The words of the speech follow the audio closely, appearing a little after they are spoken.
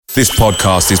This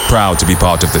podcast is proud to be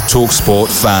part of the TalkSport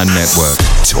Fan Network.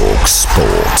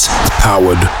 TalkSport.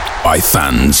 Powered by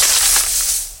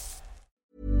fans.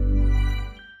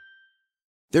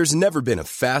 There's never been a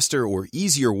faster or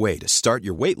easier way to start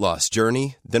your weight loss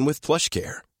journey than with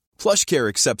PlushCare. PlushCare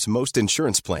accepts most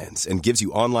insurance plans and gives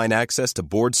you online access to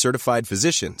board-certified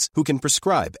physicians who can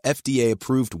prescribe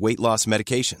FDA-approved weight loss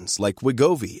medications like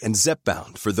Wegovy and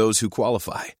Zepbound for those who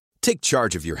qualify. Take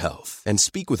charge of your health and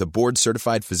speak with a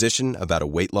board-certified physician about a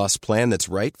weight loss plan that's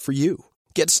right for you.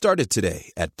 Get started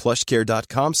today at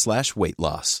plushcare.com/weight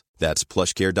loss. That's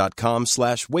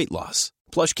plushcare.com/weight loss.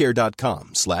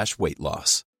 plushcare.com/weight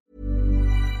loss.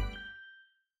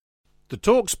 The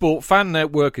TalkSport Fan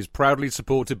Network is proudly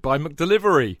supported by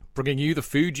McDelivery, bringing you the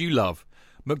food you love.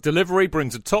 McDelivery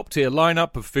brings a top-tier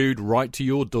lineup of food right to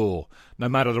your door. No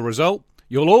matter the result,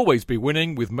 you'll always be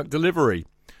winning with McDelivery.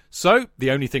 So,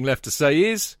 the only thing left to say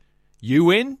is, you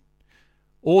win?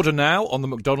 Order now on the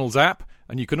McDonald's app,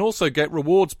 and you can also get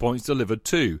rewards points delivered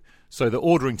too, so that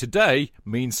ordering today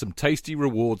means some tasty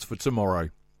rewards for tomorrow.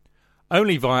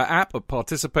 Only via app at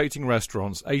participating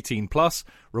restaurants. 18 plus.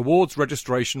 Rewards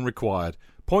registration required.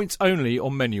 Points only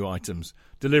on menu items.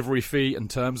 Delivery fee and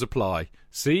terms apply.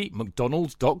 See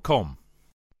mcdonalds.com.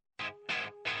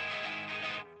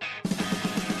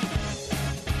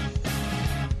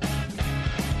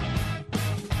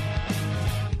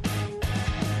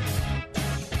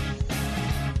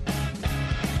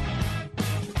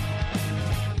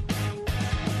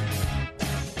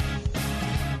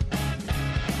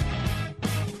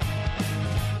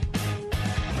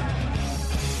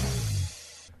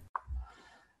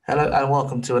 Hello and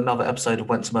welcome to another episode of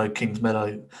Wentworth Road, Kings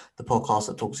Meadow, the podcast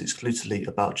that talks exclusively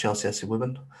about Chelsea FC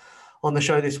women. On the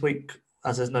show this week,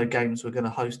 as there's no games, we're going to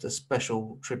host a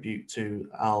special tribute to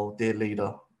our dear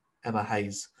leader, Emma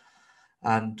Hayes.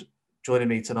 And joining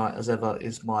me tonight, as ever,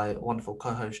 is my wonderful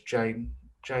co-host, Jane.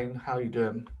 Jane, how are you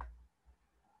doing?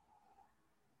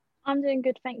 I'm doing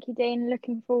good, thank you, Dean.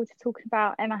 Looking forward to talking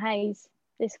about Emma Hayes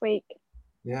this week.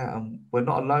 Yeah, we're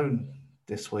not alone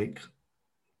this week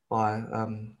by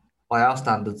our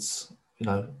standards, you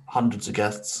know, hundreds of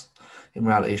guests. In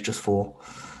reality, it's just 4.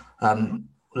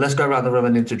 Let's go around the room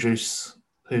and introduce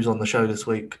who's on the show this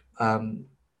week. I'll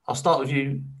start with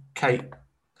you, Kate.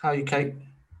 How are you, Kate?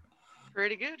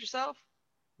 Pretty good. Yourself?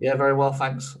 Yeah, very well,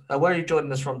 thanks. Where are you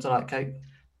joining us from tonight, Kate?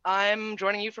 I'm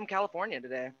joining you from California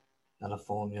today.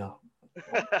 California.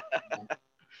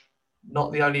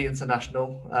 Not the only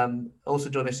international. Also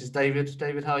joining us is David.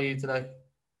 David, how are you today?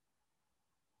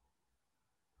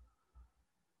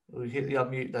 We hit the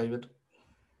unmute, David.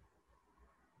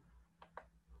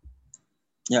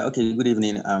 Yeah, okay, good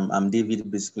evening. I'm David,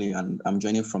 basically, and I'm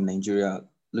joining from Nigeria.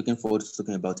 Looking forward to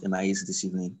talking about MIAs this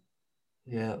evening.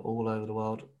 Yeah, all over the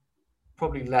world.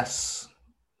 Probably less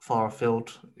far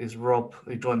afield is Rob,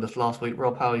 who joined us last week.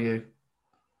 Rob, how are you?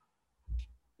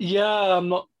 Yeah, I'm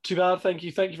not too bad, thank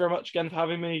you. Thank you very much again for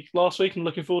having me last week. I'm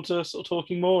looking forward to sort of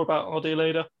talking more about our dear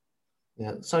leader.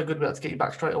 Yeah, so good to get you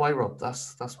back straight away, Rob.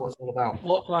 That's what it's all about.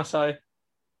 What can I say?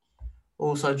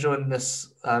 Also joining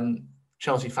us,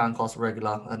 Chelsea Fancast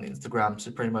regular and Instagram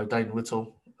Supremo, Dane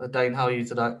Whittle. Dane, how are you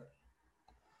today?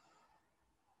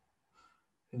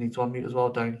 You need to unmute as well,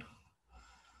 Dane.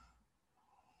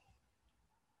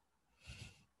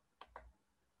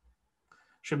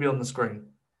 Should be on the screen.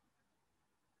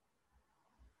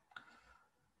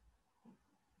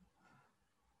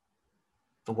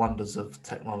 The wonders of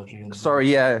technology.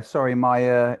 Sorry, my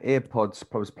earpods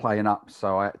was playing up,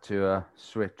 so I had to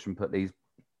switch and put these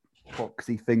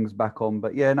proxy things back on.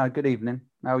 But yeah, no, good evening.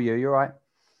 How are you? You all right?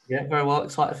 Yeah, very well.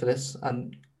 Excited for this.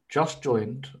 And just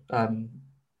joined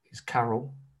is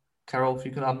Carol. Carol, if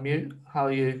you can unmute, how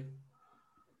are you?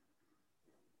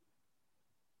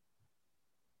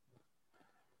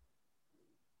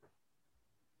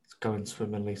 It's going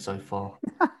swimmingly so far.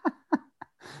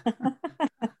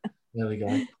 There we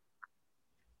go.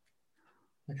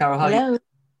 Carol, how are you?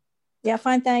 Yeah,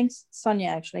 fine, thanks. Sonia,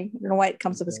 actually. I don't know why it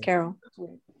comes up as Carol.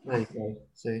 There you go.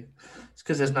 See, it's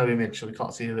because there's no image, so we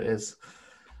can't see who it is.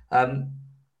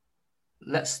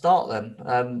 Let's start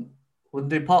then. We'll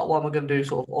do part 1. We're going to do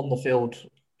sort of on the field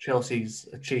Chelsea's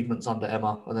achievements under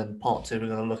Emma, and then part 2 we're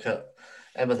going to look at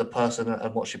Emma the person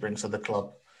and what she brings to the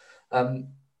club.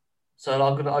 So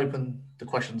I'm going to open the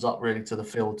questions up really to the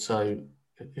field. So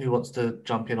who wants to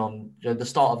jump in on the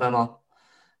start of Emma,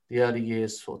 the early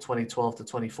years for 2012 to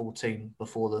 2014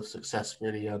 before the success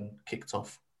really kicked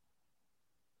off?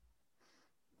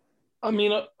 I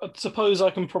mean, I suppose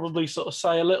I can probably sort of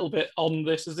say a little bit on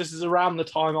this, as this is around the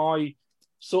time I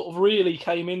sort of really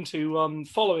came into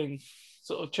following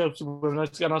sort of Chelsea women.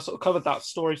 And I sort of covered that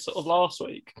story sort of last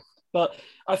week. But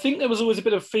I think there was always a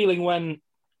bit of feeling when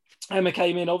Emma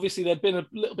came in. Obviously, there'd been a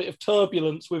little bit of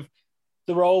turbulence with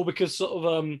the role because sort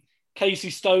of Casey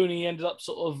Stoney ended up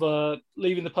sort of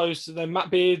leaving the post, and then Matt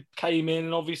Beard came in,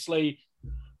 and obviously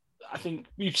I think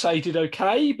you'd say did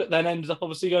okay, but then ended up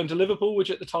obviously going to Liverpool, which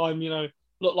at the time,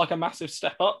 looked like a massive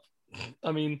step up.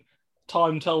 I mean,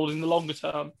 time told in the longer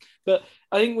term. But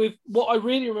I think with what I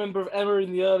really remember of Emma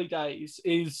in the early days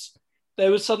is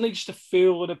there was suddenly just a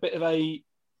feel and a bit of a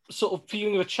sort of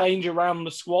feeling of a change around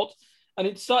the squad. And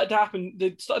it started to happen.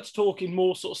 They started to talk in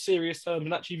more sort of serious terms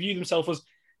and actually view themselves as,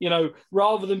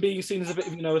 rather than being seen as a bit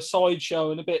of, a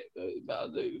sideshow and a bit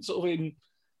sort of in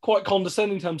quite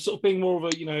condescending terms, sort of being more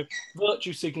of a,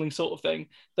 virtue signaling sort of thing.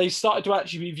 They started to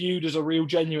actually be viewed as a real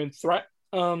genuine threat.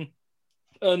 And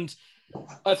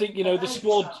I think, the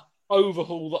squad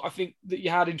overhaul that I think that you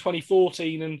had in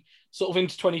 2014 and sort of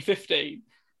into 2015,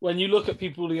 when you look at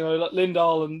people, like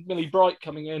Lindahl and Millie Bright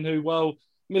coming in, who,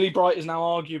 Millie Bright is now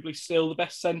arguably still the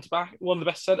best centre-back, one of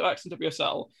the best centre-backs in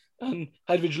WSL, and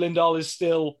Hedvig Lindahl is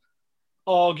still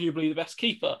arguably the best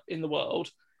keeper in the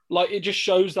world. Like, it just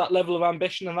shows that level of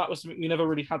ambition, and that was something we never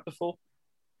really had before.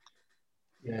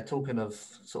 Yeah, talking of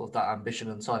sort of that ambition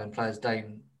and signing players,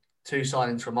 Dane, 2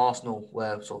 signings from Arsenal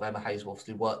where sort of Emma Hayes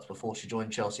obviously worked before she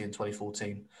joined Chelsea in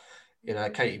 2014.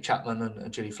 Katie Chapman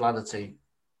and Julie Flaherty.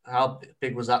 How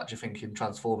big was that, do you think, in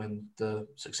transforming the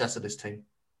success of this team?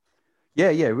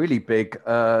 Yeah, really big.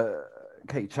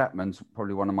 Katie Chapman's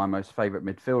probably one of my most favourite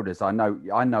midfielders. I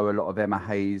know a lot of Emma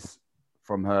Hayes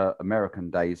from her American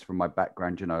days, from my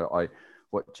background. I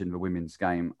watching the women's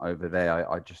game over there.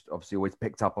 I just obviously always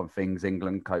picked up on things,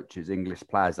 England coaches, English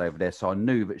players over there. So I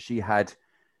knew that she had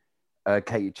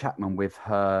Katie Chapman with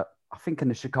her, I think in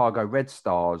the Chicago Red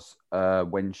Stars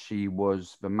when she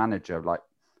was the manager, like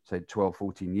say 12,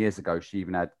 14 years ago. She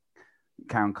even had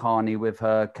Karen Carney with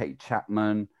her, Katie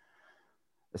Chapman,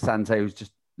 Asante, was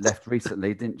just left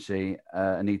recently, didn't she?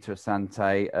 Anita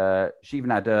Asante. She even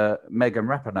had Megan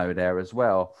Rapinoe there as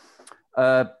well.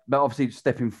 But obviously,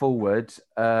 stepping forward,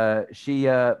 they're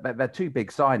 2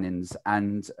 big signings,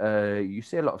 and you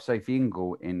see a lot of Sophie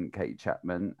Ingle in Katie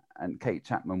Chapman, and Katie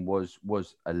Chapman was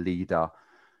a leader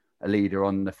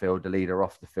on the field, a leader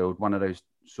off the field, one of those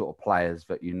sort of players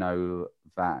that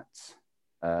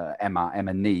that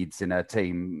Emma needs in her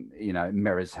team. It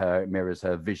mirrors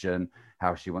her vision,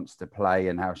 how she wants to play,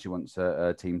 and how she wants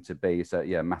her team to be. So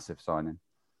yeah, massive signing.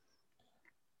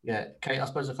 Yeah, Kate, I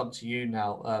suppose I'll come to you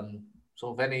now.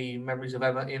 Sort of any memories of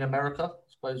Emma in America? I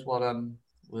suppose what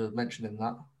we were mentioning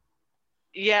that.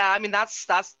 Yeah, I mean that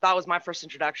was my first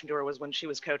introduction to her, was when she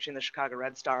was coaching the Chicago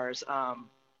Red Stars,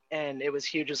 and it was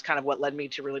huge. It's kind of what led me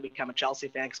to really become a Chelsea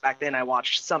fan, because back then I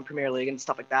watched some Premier League and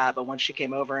stuff like that, but once she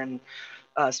came over and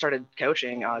started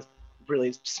coaching,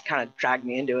 really just kind of dragged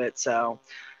me into it. So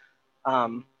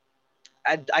I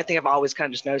think I've always kind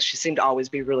of just noticed she seemed to always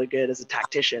be really good as a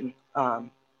tactician.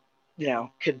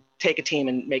 Could take a team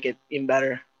and make it even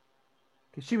better.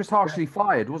 She was harshly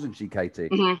fired, wasn't she, Katie?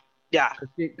 Mm-hmm. Yeah.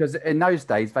 Because in those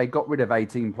days, they got rid of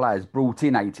 18 players, brought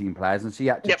in 18 players, and she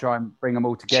had to try and bring them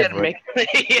all together.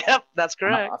 Yep, that's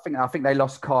correct. I think they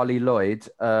lost Carly Lloyd,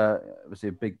 was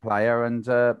a big player, and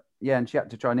and she had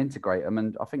to try and integrate them.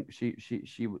 And I think she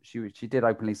did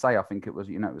openly say, I think it was,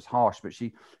 it was harsh, but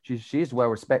she is well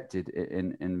respected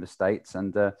in the States,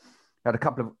 and had a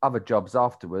couple of other jobs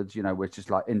afterwards, which is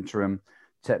like interim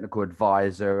technical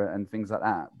advisor and things like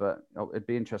that. But it'd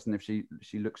be interesting if she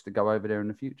looks to go over there in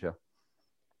the future.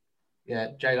 Yeah,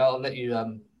 Jade, I'll let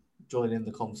you join in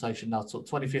the conversation now. So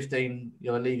 2015,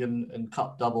 you're a league and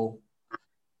cup double.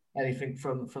 Anything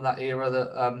from that era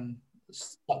that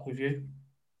stuck with you?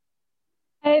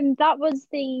 That was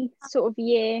the sort of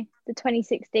year, the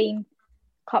 2016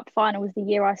 cup final was the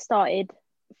year I started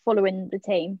following the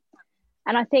team.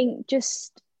 And I think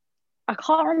I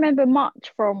can't remember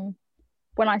much from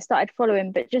when I started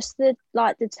following, but just the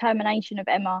determination of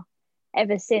Emma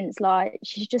ever since,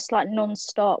 she's just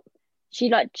non-stop.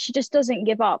 She just doesn't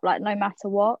give up, no matter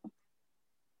what.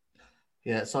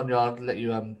 Yeah, Sonia, I'll let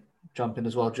you jump in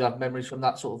as well. Do you have memories from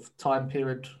that sort of time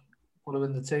period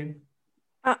following the team?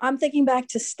 I'm thinking back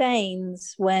to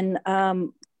Staines when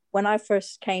I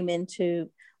first came into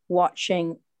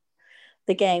watching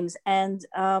the games, and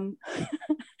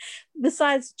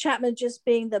besides Chapman just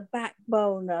being the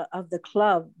backbone of the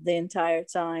club the entire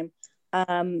time,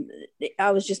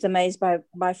 I was just amazed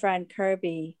by Fran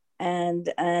Kirby and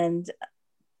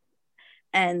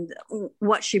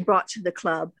what she brought to the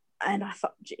club. And I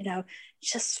thought,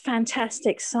 just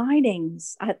fantastic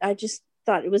signings. I just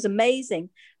thought it was amazing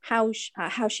how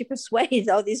she persuaded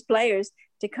all these players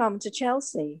to come to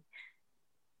Chelsea.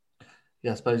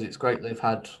 Yeah, I suppose it's great they've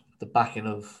had the backing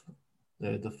of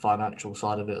the financial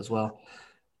side of it as well.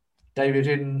 David,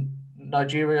 in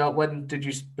Nigeria, when did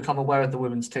you become aware of the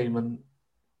women's team, and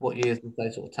what years did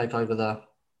they sort of take over there?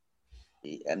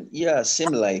 Yeah,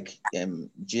 same like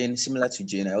Jane, similar to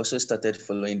Jane. I also started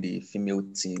following the female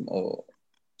team,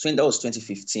 that was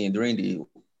 2015 during the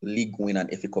league win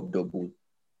and FA Cup double.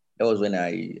 That was when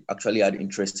I actually had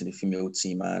interest in the female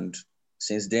team, and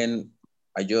since then,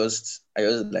 I just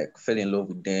like fell in love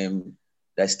with them,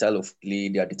 their style of play,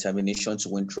 their determination to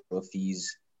win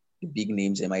trophies, the big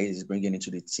names MIA is bringing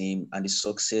into the team, and the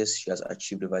success she has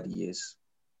achieved over the years.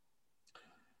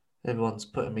 Everyone's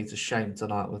putting me to shame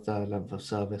tonight with their length of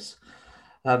service.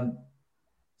 So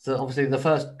obviously the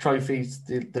first trophies,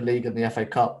 the league and the FA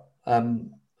Cup,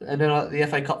 and then the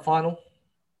FA Cup final.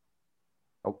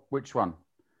 Oh, which one?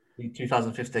 The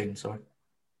 2015, sorry.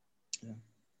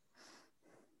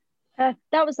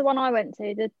 That was the one I went to.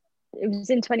 It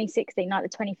was in 2016, like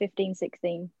the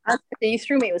 2015-16. You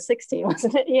threw me, it was 16,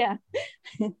 wasn't it? Yeah.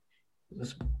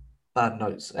 Just bad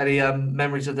notes. Any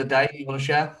memories of the day you want to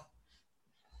share?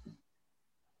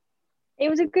 It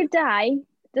was a good day.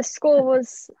 The score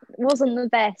wasn't the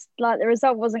best. Like, the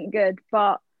result wasn't good,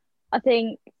 but I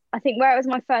think where it was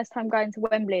my first time going to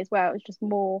Wembley as well, it was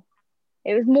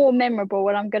more memorable,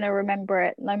 and I'm going to remember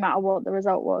it no matter what the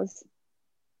result was.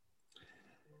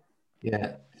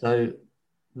 Yeah. So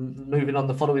moving on,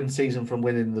 the following season from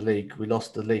winning the league, we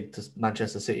lost the league to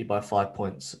Manchester City by 5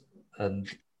 points, and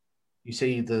you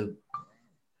see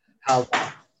how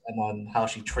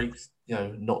she treats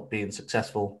not being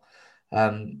successful.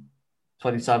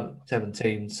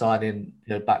 2017 signing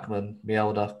Bachmann,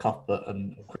 Mjelde, Cuthbert,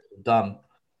 and Crystal Dunn,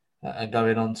 and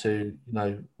going on to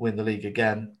win the league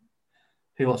again.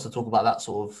 Who wants to talk about that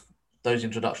those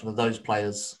introduction of those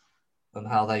players and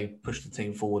how they push the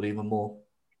team forward even more?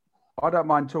 I don't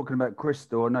mind talking about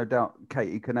Crystal. No doubt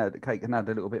Kate can add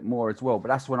a little bit more as well. But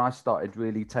that's when I started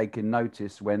really taking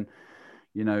notice, when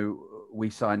we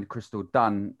signed Crystal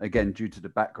Dunn, again, due to the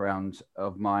background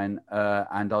of mine.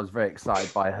 And I was very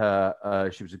excited by her.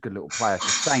 She was a good little player.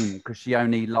 It's the same because she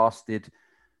only lasted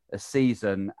a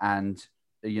season, and,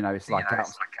 it's like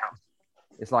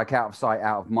out of sight,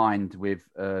 out of mind with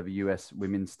the US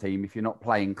women's team. If you're not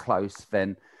playing close,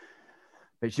 then...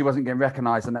 But she wasn't getting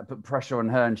recognised, and that put pressure on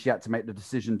her, and she had to make the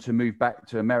decision to move back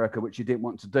to America, which she didn't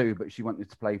want to do, but she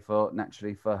wanted to play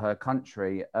naturally for her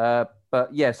country. But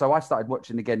yeah, so I started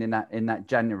watching again in that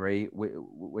January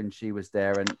when she was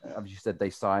there, and as you said,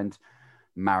 they signed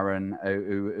Maren,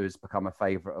 who has become a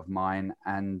favourite of mine,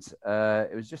 and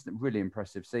it was just a really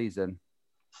impressive season.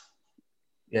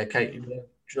 Yeah, Kate, you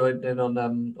joined in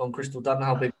on Crystal Dunn.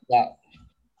 How big was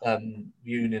that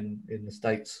union in the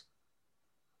States?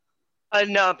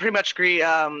 No, I pretty much agree.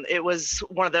 It was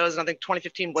one of those, and I think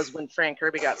 2015 was when Fran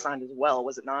Kirby got signed as well,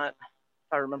 was it not?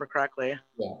 If I remember correctly.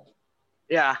 Yeah.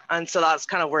 Yeah, and so that's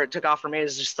kind of where it took off for me,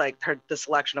 is just like the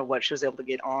selection of what she was able to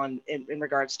get on in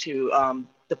regards to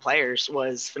the players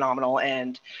was phenomenal.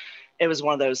 And it was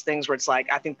one of those things where it's like,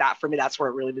 I think that for me, that's where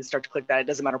it really did start to click, that it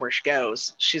doesn't matter where she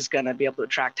goes, she's going to be able to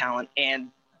attract talent and,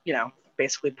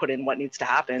 basically put in what needs to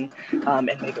happen and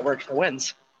make it work for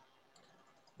wins.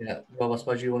 Yeah, well, I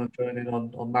suppose you want to join in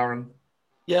on Maren.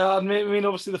 Yeah, I mean,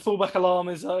 obviously the fullback alarm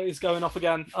is going off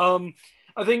again.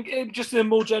 I think just in a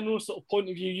more general sort of point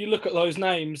of view, you look at those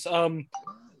names,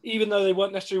 even though they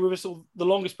weren't necessarily with us the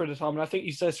longest period of time, and I think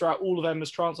he says throughout all of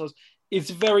Emma's transfers, it's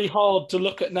very hard to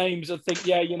look at names and think,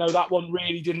 that one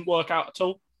really didn't work out at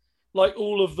all. Like,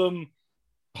 all of them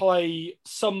play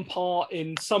some part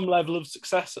in some level of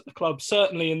success at the club,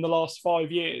 certainly in the last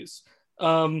 5 years.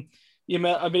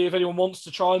 If anyone wants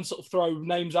to try and sort of throw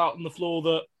names out on the floor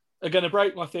that are going to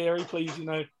break my theory, please,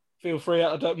 feel free.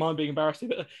 I don't mind being embarrassed,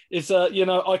 but it's,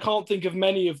 I can't think of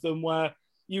many of them where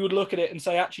you would look at it and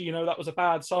say, actually, that was a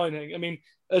bad signing. I mean,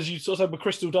 as you sort of said with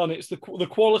Crystal Dunn, it's the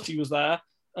quality was there,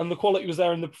 and the quality was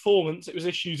there in the performance. It was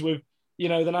issues with, the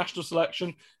national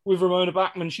selection. With Ramona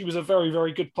Bachmann, she was a very,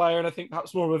 very good player, and I think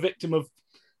that's more of a victim of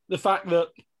the fact that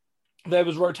there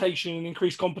was rotation and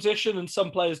increased competition, and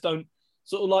some players don't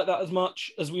sort of like that as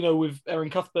much. As we know with Erin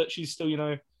Cuthbert, she's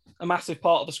still, a massive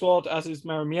part of the squad, as is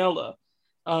Maren Mjelde.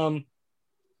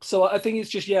 So I think it's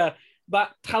just, that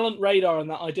talent radar and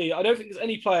that idea. I don't think there's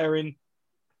any player in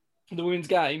the women's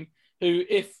game who,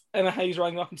 if Emma Hayes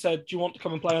rang up and said, do you want to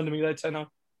come and play under me, they'd say no,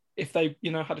 if they,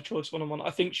 had a choice one-on-one.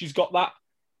 I think she's got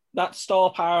that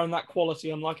star power and that quality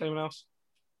unlike anyone else.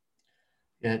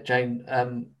 Yeah, Jane,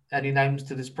 any names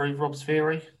to disprove Rob's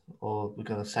theory, or we're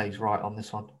going to say he's right on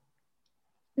this one?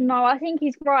 No, I think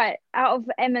he's right. Out of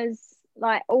Emma's,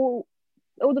 all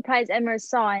all the players Emma has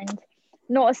signed,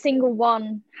 not a single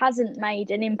one hasn't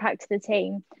made an impact to the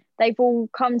team. They've all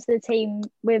come to the team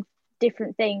with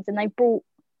different things, and they've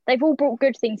all brought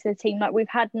good things to the team. Like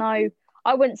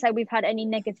I wouldn't say we've had any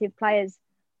negative players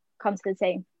come to the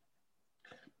team.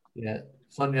 Yeah,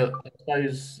 Sonia, I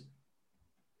suppose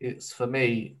it's for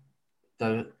me,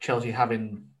 though, Chelsea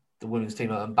having the women's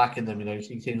team and backing them. You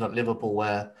see teams like Liverpool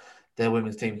where their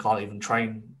women's team can't even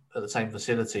train at the same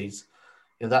facilities.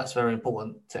 That's very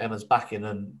important to Emma's backing.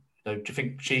 And do you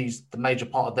think she's the major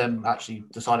part of them actually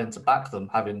deciding to back them,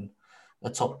 having a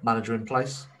top manager in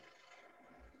place?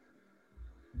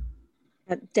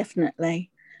 Definitely.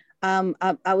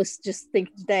 I was just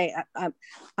thinking today,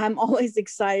 I'm always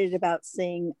excited about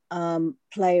seeing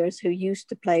players who used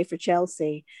to play for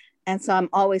Chelsea. And so I'm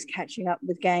always catching up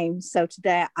with games. So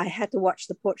today I had to watch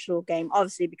the Portugal game,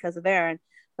 obviously because of Erin,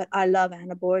 but I love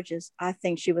Ana Borges. I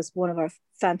think she was one of our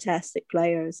fantastic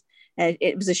players. And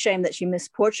it was a shame that she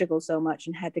missed Portugal so much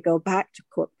and had to go back to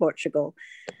Portugal,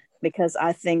 because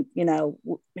I think,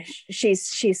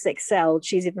 she's excelled.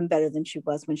 She's even better than she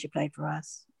was when she played for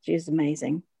us. She's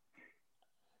amazing.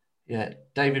 Yeah,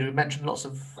 David, we mentioned lots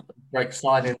of great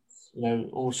signings.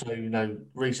 Also,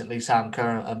 recently Sam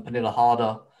Kerr and Pernilla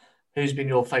Harder. Who's been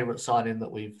your favourite signing that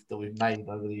we've made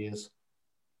over the years?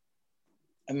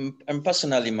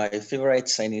 Personally, my favorite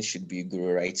signing should be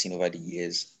Guro Writing over the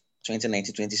years.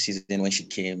 2019-20 season, when she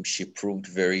came, she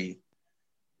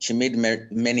made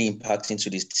many impacts into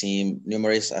this team,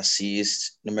 numerous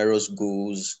assists, numerous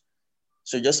goals.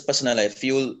 So just personally, I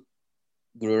feel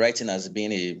Guro Writing has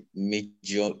been a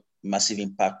major, massive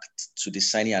impact to the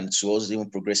signing and to us even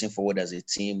progressing forward as a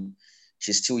team.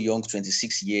 She's still young,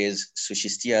 26 years, so she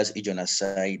still has age on her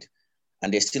side.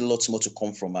 And there's still lots more to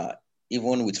come from her.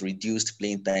 Even with reduced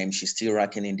playing time, she's still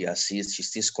racking in the assists. She's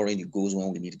still scoring the goals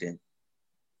when we need them.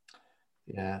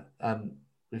 Yeah,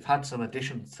 we've had some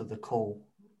additions to the call,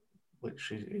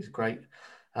 which is great.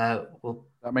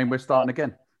 We're starting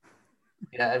again.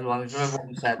 Yeah, everyone, remember what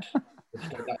we said. Let's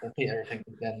go back and repeat everything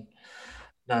again.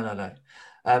 No.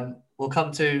 We'll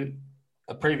come to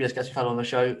a previous guest we've had on the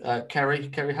show, Kerry.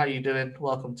 Kerry, how are you doing?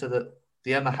 Welcome to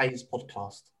the Emma Hayes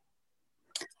podcast.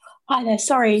 Hi there.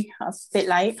 Sorry, I was a bit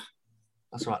late.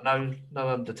 That's right. No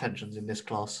detentions in this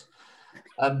class.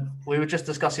 We were just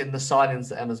discussing the signings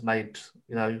that Emma's made,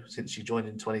 since she joined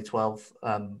in 2012.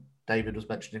 David was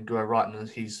mentioning Guro Writing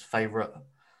as his favourite.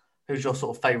 Who's your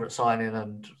sort of favourite signing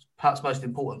and perhaps most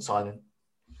important signing?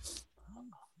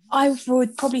 I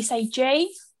would probably say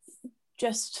G,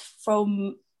 just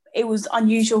from it was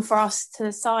unusual for us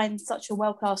to sign such a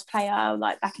world-class player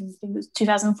like back in, I think it was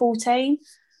 2014,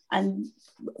 and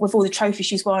with all the trophies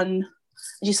she's won, and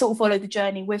she sort of followed the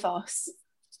journey with us.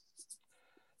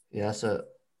 Yeah, that's a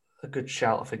good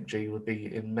shout. I think G would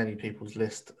be in many people's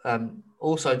list.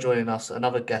 Also joining us,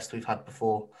 another guest we've had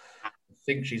before. I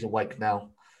think she's awake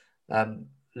now.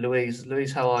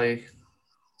 Louise, how are you?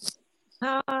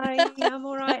 Hi, I'm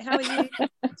all right. How are you?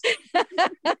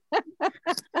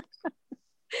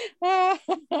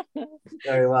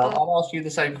 Very well. I'll ask you the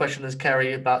same question as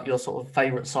Kerry about your sort of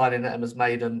favourite signing that Emma's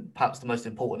made and perhaps the most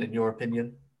important in your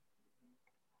opinion.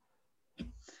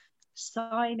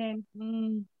 Signing.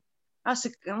 That's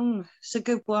a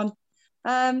good one.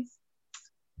 Pernilla,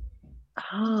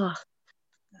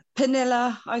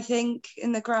 I think,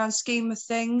 in the grand scheme of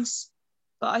things.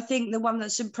 But I think the one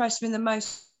that's impressed me the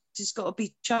most has got to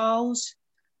be Charles,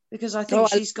 because I think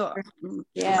she's got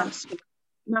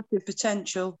massive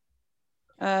potential.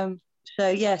 So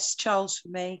yes, Charles for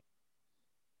me.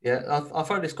 Yeah, I'll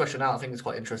throw this question out. I think it's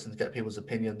quite interesting to get people's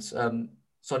opinions.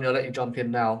 Sonia, I'll let you jump in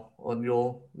now on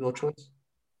your choice.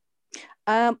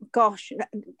 Gosh,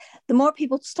 the more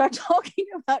people start talking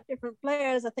about different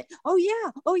players, I think, oh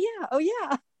yeah.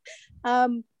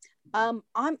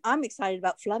 I'm excited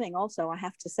about Fleming also, I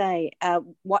have to say.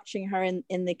 Watching her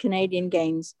in the Canadian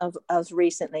games of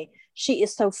recently, she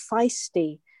is so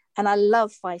feisty, and I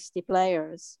love feisty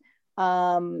players.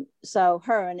 So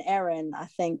her and Erin, I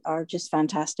think, are just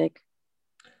fantastic.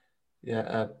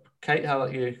 Yeah, Kate, how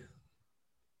about you?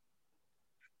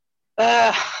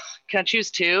 Can I choose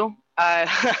two?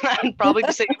 I'd probably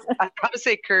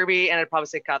say Kirby, and I'd probably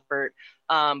say Cuthbert.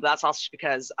 But that's also just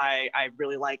because I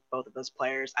really like both of those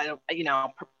players. I don't,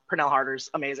 Pernilla Harder's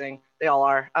amazing. They all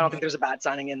are. I don't think there's a bad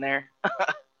signing in there.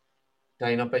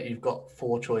 Dane, I bet you've got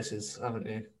 4 choices, haven't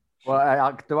you?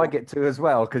 Well, do I get 2 as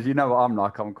well? Because you know what I'm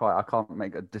like. I can't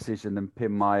make a decision and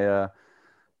pin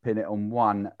it on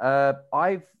one.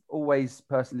 I've always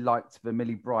personally liked the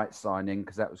Millie Bright signing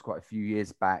because that was quite a few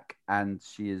years back, and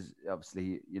she is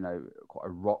obviously, quite a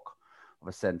rock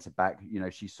a centre back. You know,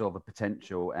 she saw the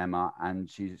potential, Emma, and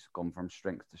she's gone from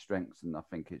strength to strength. And I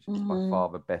think she's by far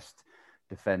the best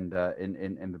defender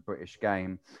in the British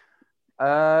game.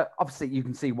 Obviously, you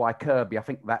can see why Kirby. I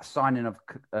think that signing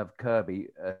of Kirby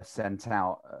sent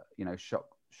out,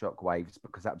 shock waves,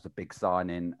 because that was a big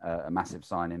signing, a massive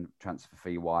signing, transfer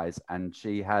fee wise, and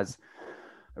she has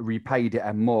repaid it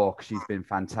and more. She's been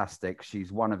fantastic.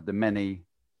 She's one of the many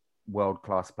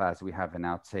world-class players we have in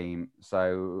our team.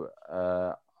 So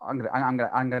I'm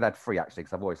gonna add 3 actually,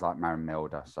 because I've always liked Maren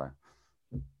Milder. So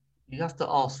you have to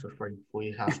ask for 3 before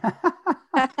you have.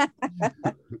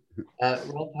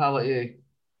 Rob, how about you?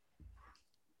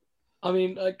 I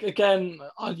mean, again,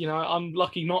 I'm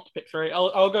lucky not to pick 3.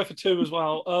 I'll go for 2 as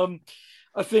well.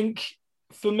 I think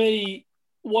for me,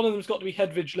 one of them's got to be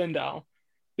Hedvig Lindahl,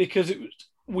 because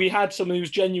we had someone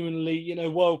who's genuinely,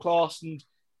 world class and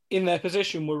in their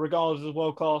position were regarded as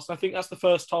world class. And I think that's the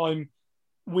first time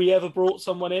we ever brought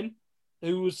someone in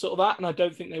who was sort of that. And I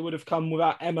don't think they would have come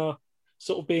without Emma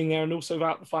sort of being there, and also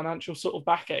without the financial sort of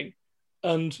backing.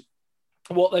 And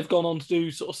what they've gone on to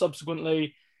do sort of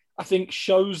subsequently, I think,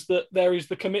 shows that there is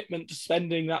the commitment to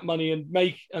spending that money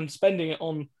and spending it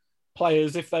on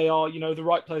players if they are, the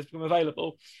right players become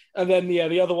available. And then,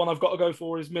 the other one I've got to go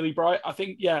for is Millie Bright. I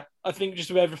think just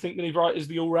with everything, Millie Bright is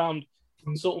the all-round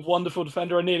sort of wonderful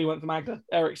defender. I nearly went for Magda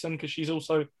Eriksson because she's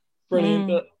also brilliant,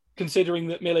 but considering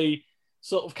that Millie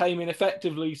sort of came in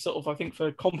effectively sort of, I think,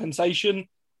 for compensation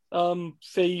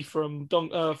fee from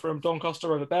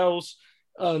Doncaster over Bells,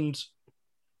 and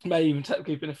may even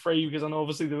technically have been a free, because I know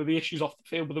obviously there were the issues off the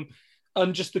field with them,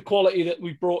 and just the quality that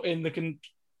we brought in, the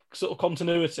sort of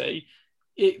continuity.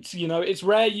 It's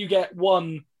rare you get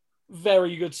one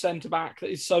very good centre back that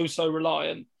is so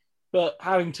reliant, but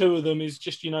having 2 of them is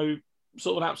just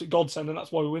sort of an absolute godsend, and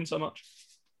that's why we win so much.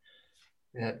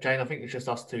 Yeah, Jane, I think it's just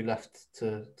us 2 left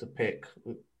to pick.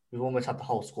 We've almost had the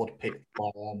whole squad picked by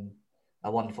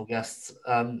our wonderful guests.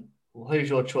 Who's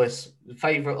your choice?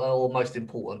 Favourite or most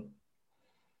important?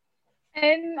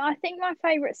 I think my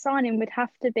favourite signing would have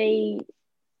to be,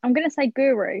 I'm going to say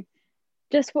Guru.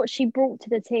 Just what she brought to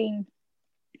the team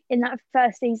in that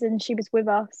first season she was with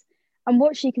us, and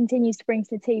what she continues to bring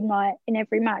to the team in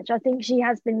every match. I think she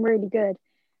has been really good.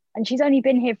 And she's only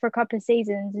been here for a couple of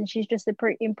seasons, and she's just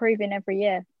improving every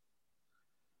year.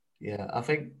 Yeah, I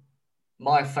think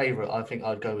my favourite,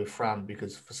 I'd go with Fran,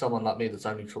 because for someone like me that's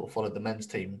only sort of followed the men's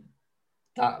team,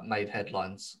 that made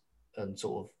headlines and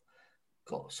sort of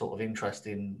got sort of interest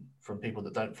from people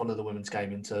that don't follow the women's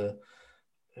game into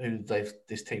who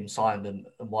this team signed and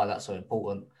why that's so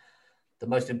important. The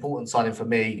most important signing for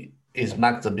me is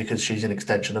Magda, because she's an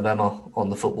extension of Emma on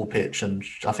the football pitch, and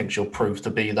I think she'll prove to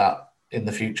be that in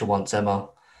the future once Emma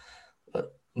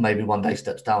maybe one day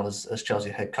steps down as Chelsea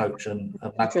head coach, and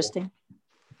interesting.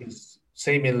 He's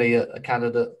seemingly a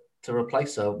candidate to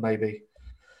replace her, maybe.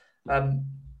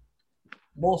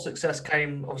 More success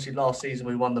came, obviously, last season.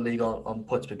 We won the league on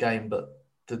points per game, but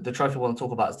the trophy I want to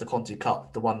talk about is the Conti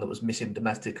Cup, the one that was missing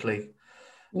domestically.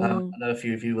 I know a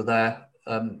few of you were there.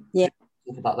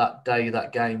 Talk about that day,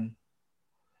 that game.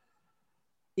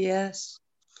 Yes,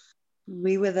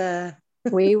 we were there.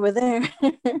 We were there.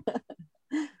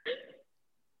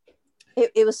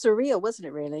 It was surreal, wasn't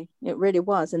it, really? It really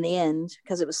was in the end,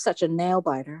 because it was such a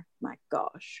nail-biter. My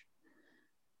gosh.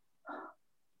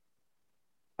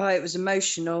 Oh, it was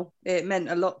emotional. It meant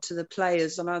a lot to the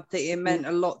players, and I think it meant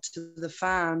a lot to the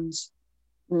fans.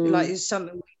 Like, it's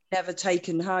something we'd never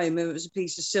taken home. It was a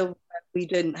piece of silver we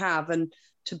didn't have, and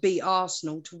to beat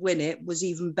Arsenal, to win it, was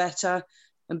even better.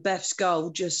 And Beth's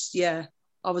goal,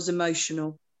 I was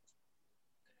emotional.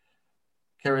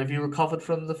 Kerry, have you recovered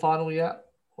from the final yet?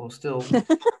 Or still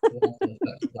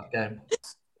that game?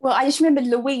 Well, I just remember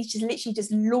Louise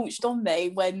just launched on me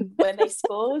when they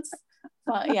scored.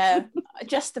 But yeah,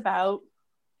 just about.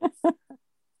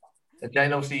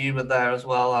 Jane, obviously you were there as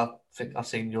well. I think I've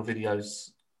seen your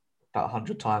videos about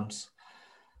 100 times.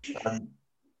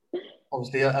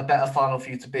 Obviously a better final for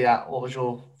you to be at. What was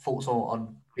your thoughts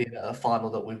on being at a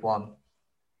final that we've won?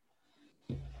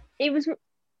 It was.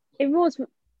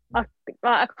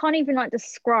 I can't even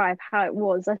describe how it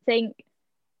was. I think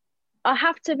I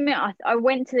have to admit I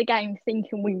went to the game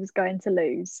thinking we was going to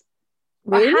lose.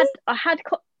 Really? I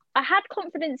had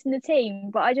confidence in the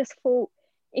team, but I just thought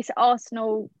it's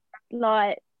Arsenal.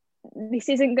 This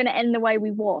isn't going to end the way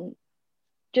we want.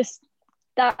 Just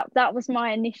that was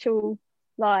my initial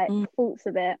thoughts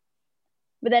of it.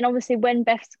 But then obviously when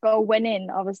Beth's goal went in,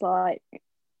 I was like,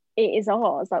 it is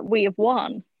ours. We have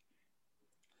won.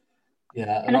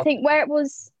 Yeah, and I think where it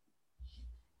was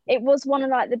one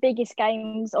of the biggest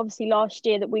games, obviously last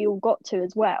year, that we all got to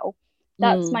as well.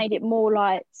 that's made it more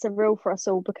like surreal for us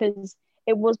all, because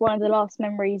it was one of the last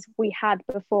memories we had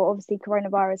before obviously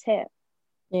coronavirus hit.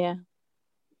 Yeah.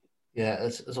 Yeah,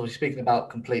 as obviously speaking about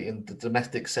completing the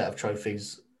domestic set of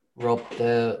trophies, Rob,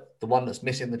 the one that's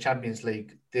missing the Champions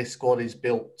League, this squad is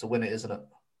built to win it, isn't it?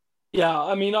 Yeah,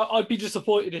 I mean, I'd be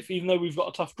disappointed if, even though we've got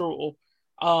a tough draw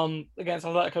against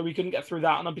Atletico, we couldn't get through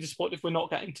that, and I'd be disappointed if we're not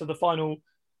getting to the final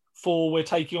four. We're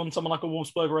taking on someone like a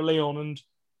Wolfsburg or a Lyon,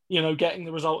 and getting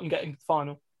the result and getting to the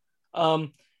final.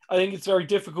 I think it's very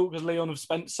difficult because Lyon have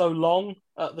spent so long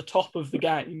at the top of the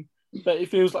game, but it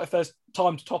feels like if there's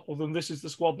time to topple them, this is the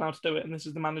squad now to do it, and this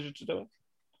is the manager to do it.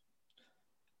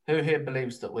 Who here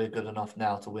believes that we're good enough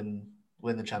now to win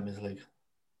the Champions League?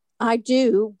 I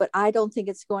do, but I don't think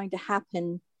it's going to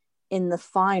happen in the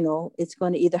final. It's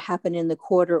going to either happen in the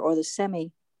quarter or the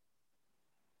semi.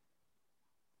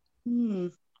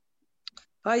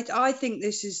 I think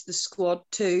this is the squad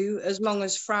too, as long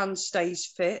as Fran stays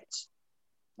fit.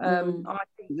 I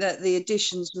think that the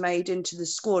additions made into the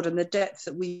squad and the depth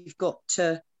that we've got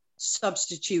to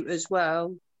substitute as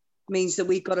well means that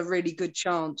we've got a really good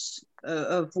chance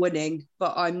of winning.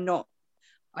 But I'm not,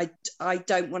 I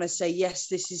don't want to say, yes,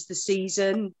 this is the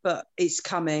season, but it's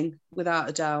coming without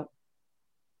a doubt.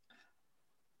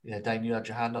 Yeah, Dane, you had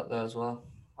your hand up there as well.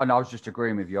 And I was just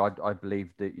agreeing with you. I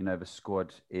believe that, the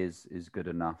squad is good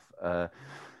enough.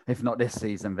 If not this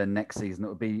season, then next season it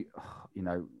would be,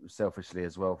 selfishly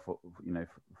as well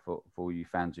for you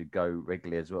fans who go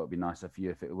regularly as well. It'd be nicer for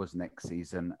you if it was next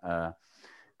season,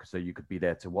 so you could be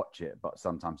there to watch it. But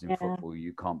sometimes in football,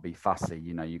 you can't be fussy.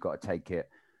 You got to take it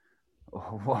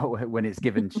when it's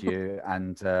given to you.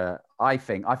 And I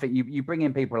think you bring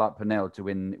in people like Pernell to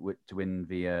win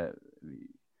the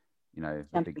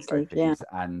the big trophies,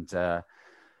 and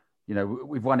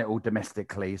we've won it all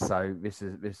domestically, so this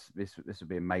would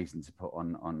be amazing to put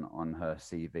on her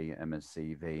CV, Emma's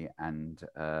CV, and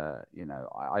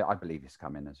I believe it's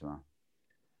coming as well.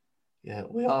 Yeah,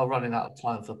 we are running out of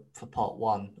time for part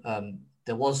one.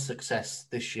 There was success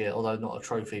this year, although not a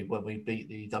trophy, when we beat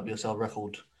the WSL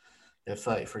record.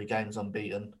 33 games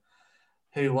unbeaten.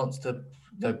 Who wants to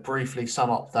briefly sum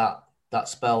up that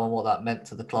spell and what that meant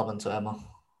to the club and to Emma?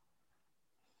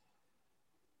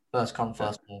 First come,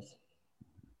 first serve.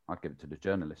 I'd give it to the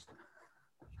journalist.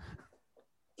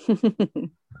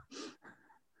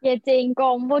 Yeah, Dean,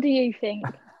 go on. What do you think?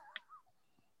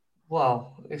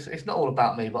 Well, it's not all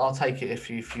about me, but I'll take it if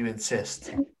you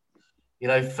insist.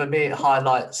 For me, it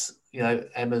highlights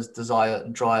Emma's desire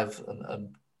and drive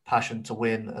and passion to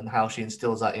win, and how she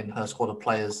instills that in her squad of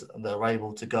players, and they're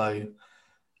able to go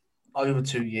over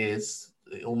 2 years,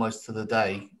 almost to the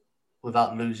day,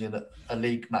 without losing a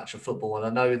league match of football. And I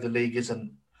know the league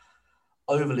isn't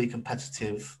overly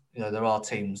competitive. There are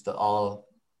teams that are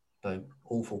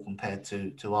awful compared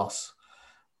to us.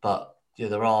 But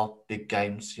there are big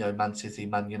games, Man City,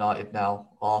 Man United now,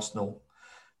 Arsenal.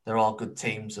 There are good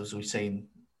teams, as we've seen,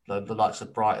 the likes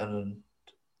of Brighton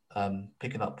and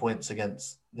picking up points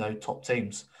against top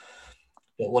teams.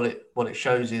 But what it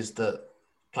shows is that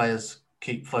players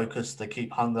keep focused, they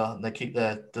keep hunger, and they keep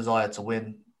their desire to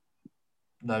win.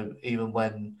 Even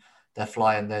when they're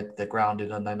flying, they're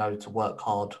grounded, and they know to work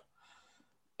hard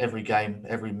every game,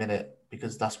 every minute,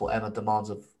 because that's what Emma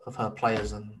demands of her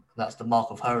players, and that's the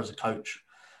mark of her as a coach.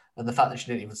 And the fact that she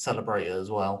didn't even celebrate it as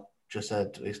well, just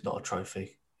said it's not a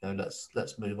trophy.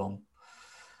 Let's move on.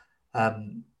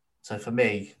 So for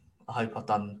me, I hope I've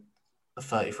done a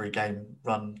 33 game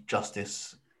run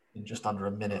justice in just under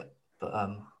a minute. But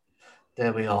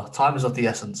there we are. Time is of the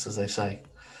essence, as they say.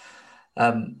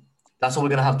 That's all we're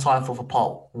going to have time for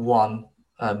part one.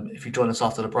 If you join us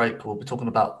after the break, we'll be talking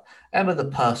about Emma the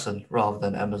person rather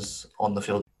than Emma's on the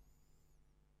field.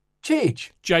 Chidge.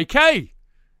 JK.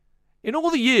 In all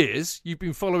the years you've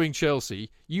been following Chelsea,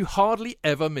 you hardly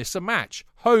ever miss a match,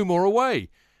 home or away.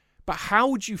 But how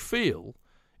would you feel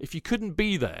if you couldn't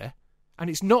be there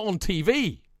and it's not on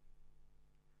TV?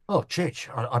 Oh, Chidge,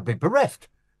 I'd be bereft.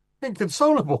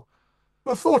 Inconsolable.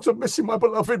 The thought of missing my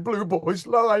beloved Blue Boys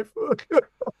live.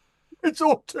 It's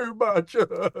all too much.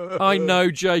 I know,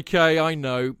 JK, I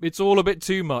know. It's all a bit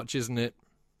too much, isn't it?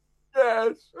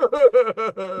 Yes.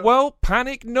 Well,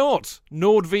 panic not.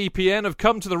 NordVPN have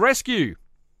come to the rescue.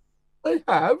 They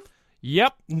have?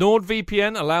 Yep,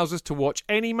 NordVPN allows us to watch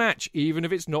any match, even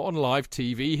if it's not on live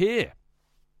TV here.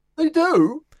 They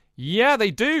do? Yeah,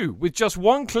 they do. With just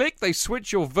one click, they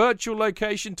switch your virtual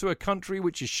location to a country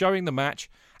which is showing the match,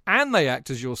 and they act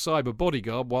as your cyber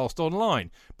bodyguard whilst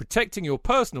online, protecting your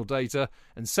personal data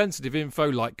and sensitive info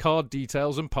like card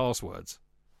details and passwords.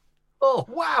 Oh,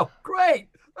 wow, great.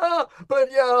 But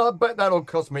yeah, I bet that'll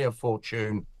cost me a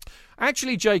fortune.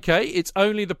 Actually, JK, it's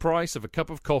only the price of a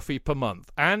cup of coffee per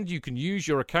month, and you can use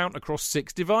your account across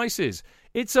 6 devices.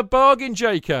 It's a bargain,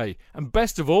 JK, and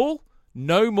best of all,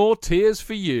 no more tears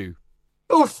for you.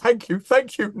 Oh, thank you,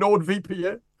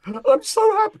 NordVPN. I'm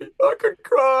so happy I could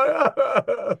cry.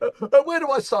 Where do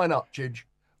I sign up, Chidge?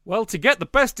 Well, to get the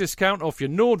best discount off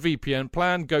your NordVPN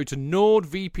plan, go to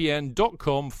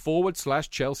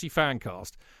nordvpn.com/Chelsea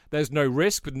Fancast. There's no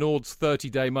risk with Nord's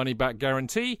 30-day money-back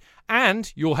guarantee,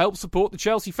 and you'll help support the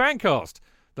Chelsea Fancast.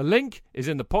 The link is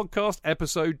in the podcast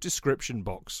episode description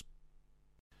box.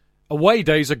 Away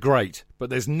days are great, but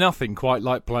there's nothing quite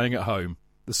like playing at home.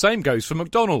 The same goes for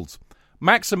McDonald's.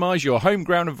 Maximise your home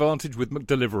ground advantage with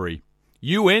McDelivery.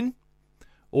 You in?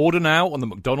 Order now on the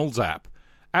McDonald's app.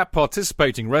 At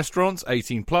participating restaurants,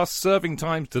 18 plus, serving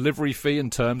times, delivery fee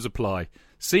and terms apply.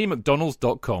 See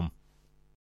mcdonalds.com.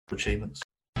 Achievements.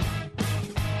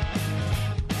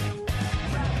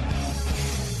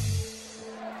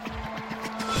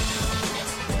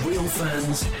 Real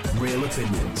fans, real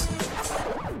opinions.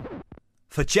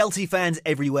 For Chelsea fans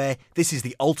everywhere, this is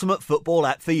the ultimate football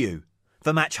app for you.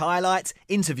 For match highlights,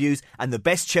 interviews and the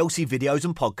best Chelsea videos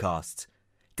and podcasts.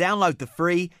 Download the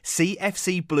free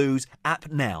CFC Blues app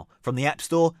now from the App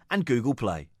Store and Google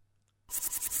Play.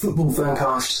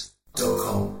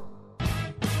 Footballfancast.com.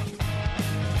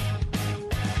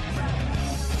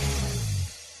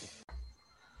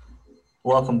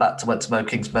 Welcome back to Went to Mow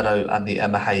Kings Meadow and the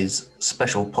Emma Hayes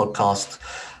special podcast.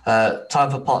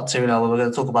 Time for part 2 now, where we're going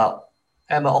to talk about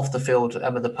Emma off the field,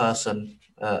 Emma the person,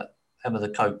 Emma the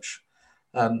coach.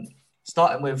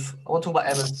 Starting with, I want to talk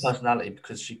about Emma's personality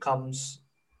because she comes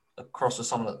across as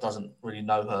someone that doesn't really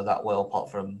know her that well, apart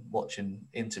from watching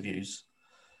interviews.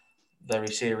 Very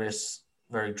serious,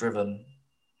 very driven,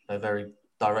 very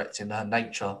direct in her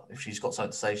nature. If she's got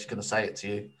something to say, she's going to say it to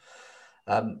you.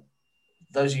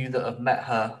 Those of you that have met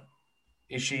her,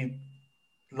 is she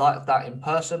like that in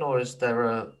person, or is there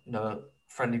a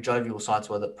friendly, jovial side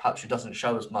to her that perhaps she doesn't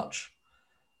show as much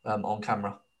on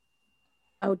camera?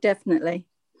 Oh, definitely.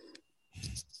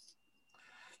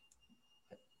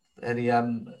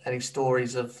 Any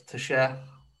stories to share?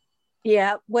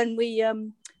 Yeah, when we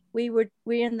were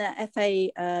in the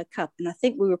FA Cup, and I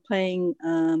think we were playing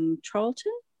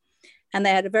Charlton, and they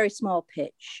had a very small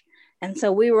pitch. And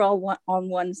so we were all on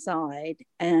one side,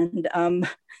 and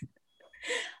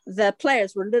the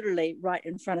players were literally right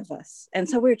in front of us. And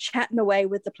so we were chatting away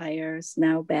with the players,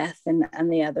 now Beth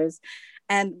and the others,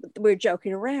 and we were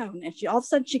joking around. And all of a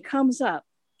sudden she comes up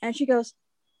and she goes,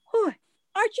 "Oh,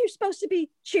 aren't you supposed to be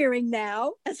cheering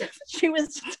now?" As if she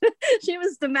was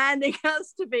demanding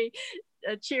us to be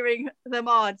cheering them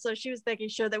on. So she was making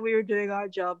sure that we were doing our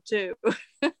job too.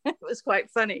 It was quite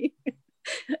funny.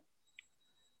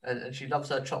 And she loves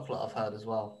her chocolate, I've heard as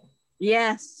well.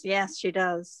 Yes, she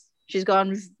does. She's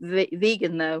gone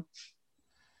vegan though.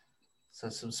 So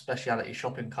some speciality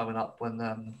shopping coming up when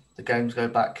the games go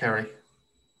back, Kerry.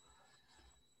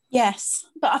 Yes,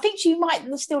 but I think she might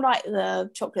still like the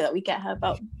chocolate that we get her,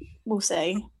 but we'll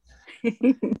see.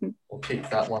 We'll keep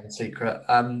that one secret.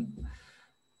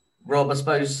 Rob, I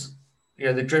suppose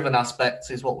the driven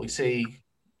aspect is what we see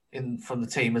from the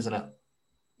team, isn't it?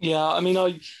 Yeah, I mean,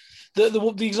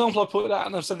 the example I put out,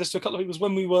 and I've said this to a couple of people, was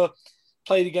when we were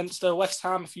played against West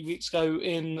Ham a few weeks ago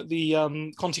in the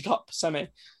Conti Cup semi.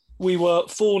 We were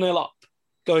 4-0 up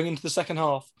going into the second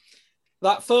half.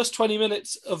 That first 20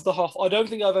 minutes of the half, I don't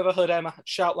think I've ever heard Emma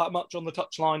shout that much on the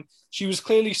touchline. She was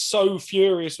clearly so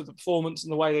furious with the performance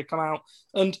and the way they'd come out.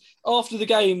 And after the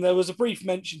game, there was a brief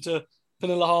mention to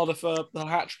Pernilla Harder for the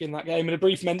hat-trick in that game and a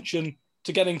brief mention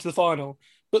to getting to the final.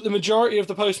 But the majority of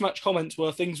the post-match comments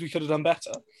were things we could have done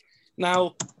better.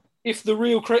 Now, if the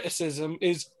real criticism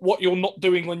is what you're not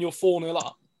doing when you're 4-0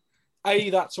 up, A,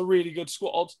 that's a really good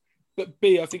squad, but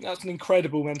B, I think that's an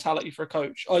incredible mentality for a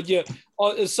coach.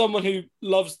 As someone who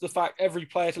loves the fact every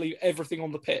player to leave everything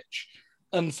on the pitch,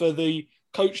 and for the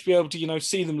coach to be able to,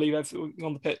 see them leave everything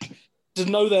on the pitch, to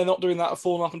know they're not doing that at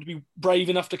 4-0 and to be brave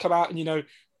enough to come out and,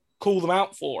 call them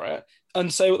out for it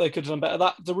and say what they could have done better,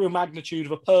 that's the real magnitude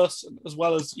of a person as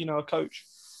well as, a coach.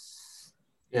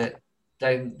 Yeah.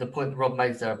 Dane, the point Rob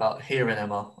made there about hearing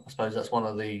Emma, I suppose that's one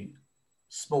of the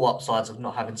small upsides of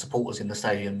not having supporters in the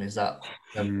stadium, is that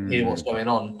hear what's going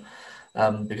on,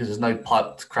 because there's no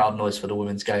piped crowd noise for the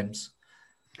women's games.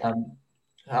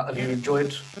 Have you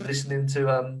enjoyed listening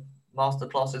to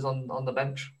masterclasses on the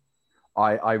bench?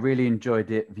 I really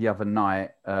enjoyed it the other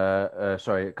night. A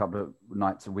couple of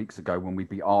weeks ago when we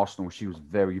beat Arsenal. She was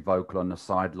very vocal on the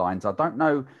sidelines. I don't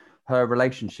know her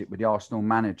relationship with the Arsenal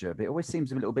manager, but it always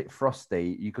seems a little bit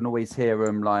frosty. You can always hear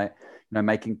them like,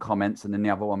 making comments, and then the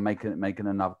other one making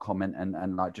another comment,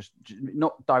 and like just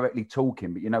not directly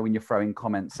talking, but when you're throwing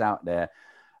comments out there.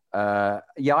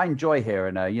 Yeah, I enjoy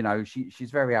hearing her.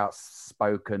 She's very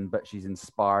outspoken, but she's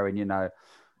inspiring.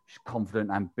 She's a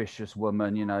confident, ambitious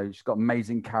woman. She's got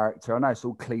amazing character. I know it's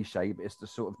all cliche, but it's the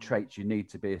sort of traits you need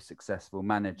to be a successful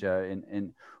manager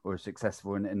or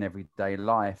successful in everyday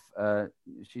life.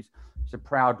 She's a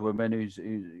proud woman who's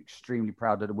extremely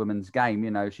proud of the women's game.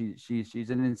 She's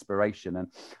an inspiration, and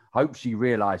I hope she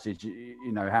realizes,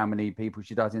 how many people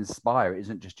she does inspire. It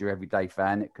isn't just your everyday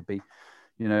fan. It could be,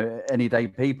 any day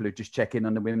people who just check in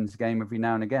on the women's game every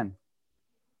now and again.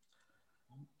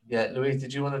 Yeah, Louise,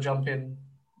 did you want to jump in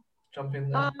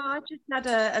there? I just had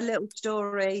a little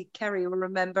story. Kerry will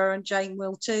remember, and Jane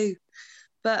will too.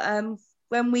 But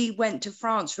when we went to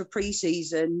France for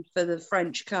pre-season for the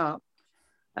French Cup,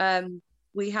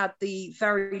 we had the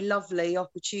very lovely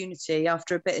opportunity,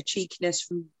 after a bit of cheekiness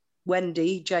from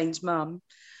Wendy, Jane's mum,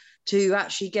 to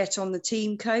actually get on the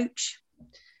team coach.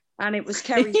 And it was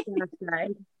Kerry's birthday.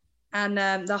 And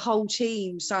the whole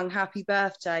team sung happy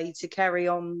birthday to Kerry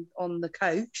on the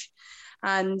coach.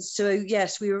 And so,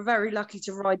 yes, we were very lucky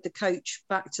to ride the coach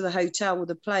back to the hotel with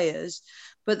the players.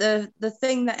 But the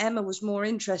thing that Emma was more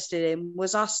interested in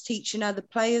was us teaching her the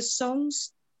players'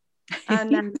 songs.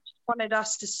 And she wanted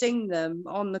us to sing them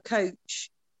on the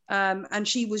coach. And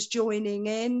she was joining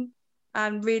in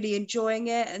and really enjoying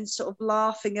it, and sort of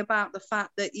laughing about the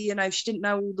fact that, she didn't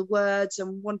know all the words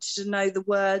and wanted to know the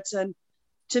words. And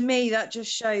to me, that just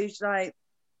shows like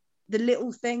the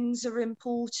little things are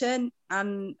important,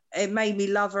 and it made me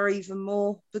love her even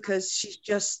more, because she's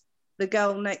just the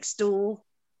girl next door,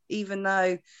 even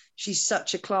though she's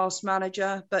such a class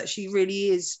manager, but she really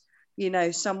is,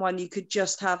 someone you could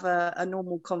just have a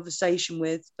normal conversation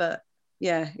with, but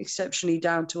yeah, exceptionally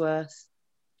down to earth.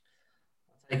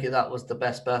 I take it that was the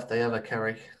best birthday ever,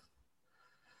 Kerry.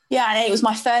 Yeah, and it was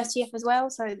my 30th as well,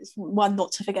 so it's one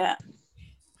not to forget.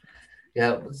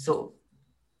 Yeah, sort of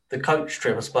the coach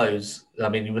trip, I suppose. I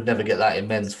mean, you would never get that in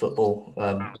men's football,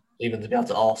 even to be able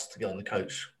to ask to get on the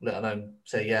coach, let alone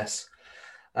say yes.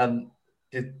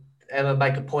 Did Emma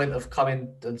make a point of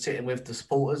coming and sitting with the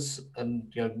supporters and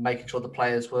making sure the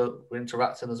players were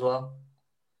interacting as well?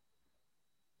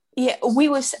 Yeah, we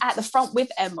were at the front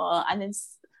with Emma, and then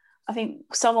I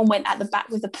think someone went at the back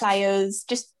with the players.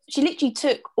 She literally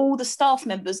took all the staff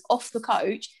members off the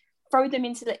coach, throw them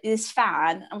into this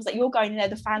fan. I was like, "You're going in there.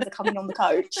 The fans are coming on the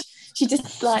coach." She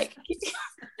just like.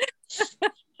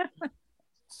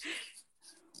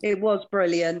 It was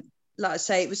brilliant. Like I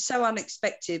say, it was so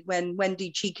unexpected when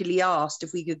Wendy cheekily asked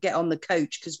if we could get on the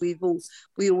coach, because we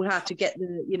all had to get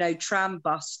the tram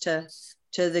bus to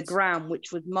the ground,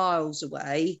 which was miles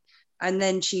away. And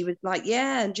then she was like,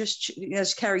 "Yeah," and just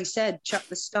as Kerry said, chuck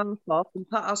the staff off and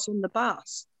put us on the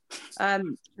bus.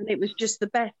 And it was just the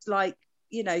best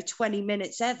 20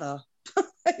 minutes ever.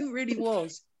 It really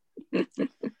was. An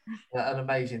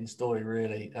amazing story,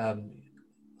 really. I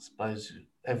suppose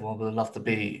everyone would love to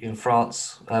be in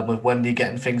France with Wendy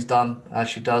getting things done as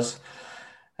she does.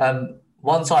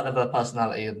 One side of her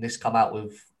personality, and this come out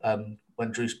with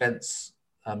when Drew Spence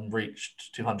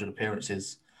reached 200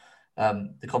 appearances,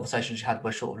 the conversation she had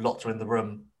where she sort of locked her in the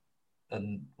room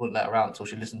and wouldn't let her out until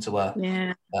she listened to her.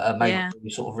 Made her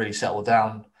sort of really settle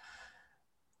down.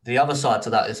 The other side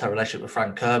to that is her relationship with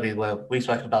Frank Kirby, where we've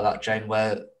spoken about that, Jane,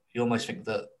 where you almost think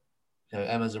that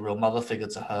Emma's a real mother figure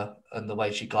to her, and the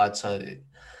way she guides her.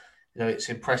 It's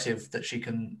impressive that she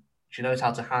knows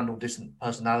how to handle different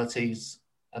personalities,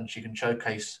 and she can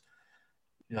showcase,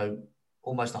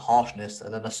 almost a harshness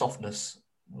and then a softness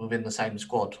within the same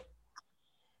squad.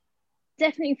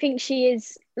 Definitely think she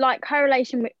is like her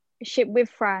relationship with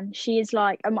Fran. She is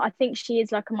like, I think she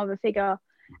is like a mother figure.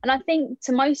 And I think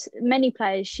to many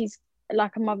players, she's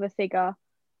like a mother figure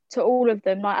to all of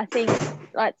them. Like, I think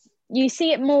like you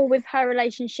see it more with her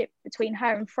relationship between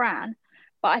her and Fran,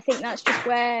 but I think that's just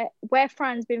where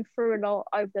Fran's been through a lot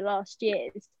over the last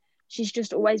years. She's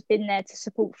just always been there to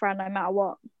support Fran no matter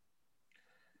what.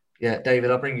 Yeah,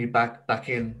 David, I'll bring you back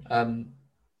in.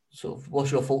 Sort of, what's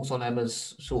your thoughts on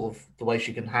Emma's sort of the way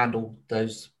she can handle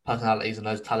those personalities and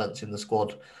those talents in the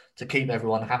squad to keep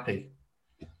everyone happy?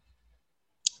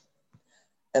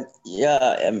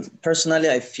 Personally,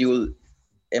 I feel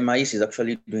MIS is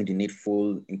actually doing the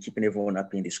needful in keeping everyone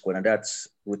happy in the squad, and that's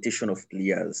rotation of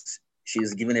players.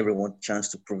 She's giving everyone a chance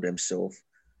to prove themselves.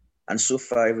 And so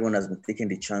far, everyone has been taking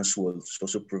the chance to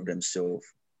also prove themselves.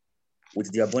 With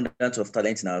the abundance of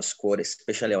talent in our squad,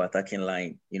 especially our attacking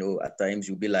line, at times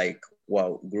you'll be like,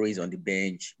 wow, Gro is on the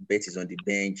bench, Bet is on the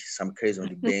bench, Sam Kerr is on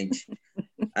the bench.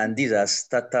 And these are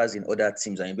starters in other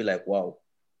teams. And you'll be like, wow,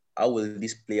 how will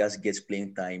these players get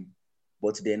playing time?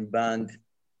 But then bang,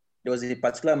 there was a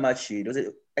particular match.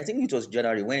 I think it was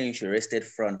January when she rested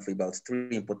Fran for about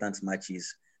 3 important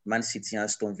matches. Man City and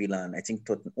Aston Villa, and I think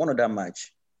Tottenham. One other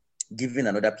match, giving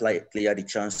another player the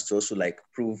chance to also like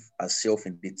prove herself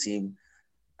in the team.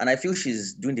 And I feel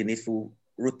she's doing the needful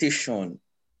rotation,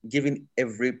 giving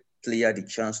every player the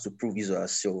chance to prove his or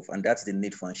herself. And that's the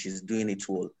needful, and she's doing it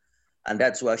well. And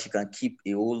that's why she can keep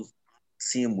a whole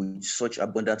team with such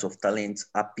abundance of talent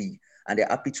happy. And they're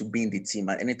happy to be in the team.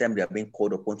 And anytime they are being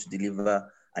called upon to deliver,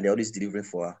 and they're always delivering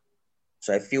for her.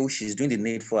 So I feel she's doing the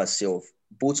need for herself,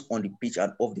 both on the pitch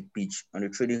and off the pitch, on the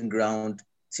training ground,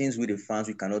 things with the fans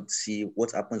we cannot see,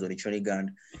 what happens on the training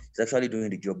ground. She's actually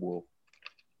doing the job well.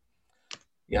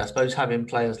 Yeah, I suppose having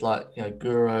players like,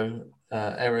 Guro,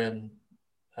 Erin,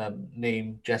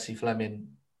 Neem, Jessie Fleming,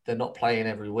 they're not playing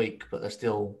every week, but they're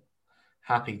still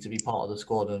happy to be part of the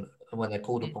squad. And when they're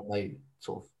called upon, they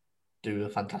sort of do a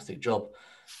fantastic job.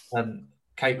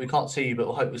 Kate, we can't see you, but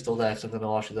I hope you're still there, so I'm going to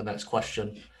ask you the next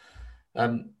question.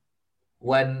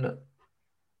 When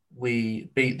we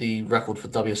beat the record for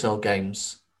WSL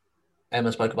games,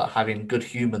 Emma spoke about having good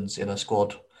humans in her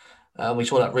squad. We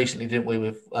saw that recently, didn't we,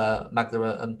 with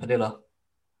Magda and Pernilla?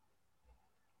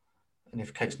 And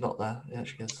if Kate's not there, yeah,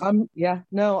 she is. Yeah,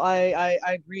 no, I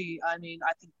agree. I mean,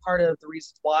 I think part of the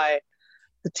reasons why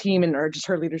the team and just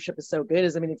her leadership is so good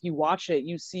is, I mean, if you watch it,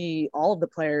 you see all of the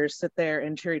players sit there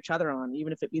and cheer each other on,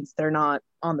 even if it means they're not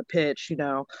on the pitch,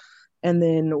 And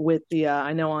then with the,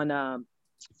 I know on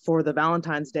for the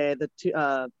Valentine's Day, the two,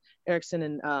 Eriksson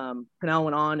and Pernell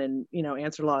went on and,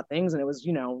 answered a lot of things. And it was,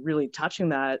 really touching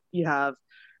that you have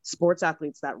sports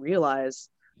athletes that realize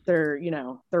they're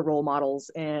role models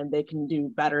and they can do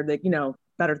better,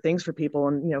 better things for people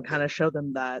and, kind of show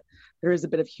them that there is a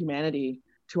bit of humanity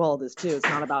to all of this too. It's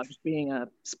not about just being a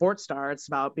sports star. It's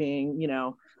about being,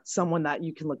 someone that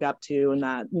you can look up to and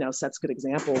that, sets good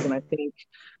examples. And I think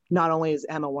not only is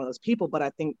Emma one of those people, but I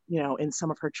think, in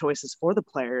some of her choices for the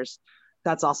players,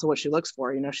 that's also what she looks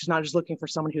for. She's not just looking for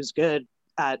someone who's good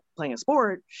at playing a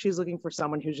sport. She's looking for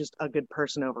someone who's just a good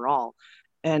person overall.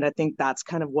 And I think that's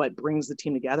kind of what brings the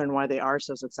team together and why they are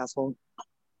so successful.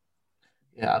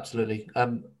 Yeah, absolutely.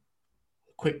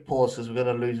 Quick pause because we're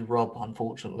going to lose Rob,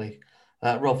 unfortunately.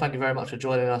 Rob, thank you very much for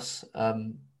joining us.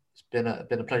 It's been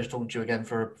a pleasure talking to you again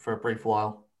for a brief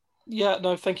while. Yeah,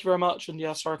 no, thank you very much. And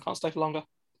yeah, sorry, I can't stay for longer.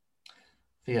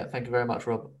 Yeah, thank you very much,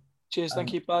 Rob. Cheers,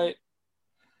 thank you, bye.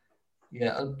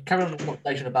 Yeah, carrying on the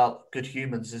conversation about good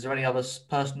humans, is there any other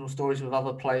personal stories with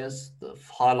other players that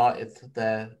have highlighted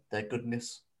their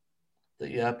goodness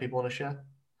that people want to share?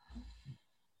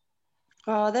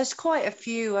 There's quite a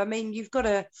few. I mean, you've got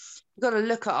to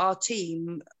look at our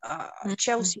team.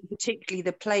 Chelsea, particularly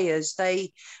the players, a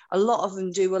lot of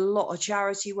them do a lot of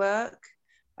charity work.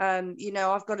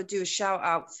 I've got to do a shout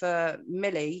out for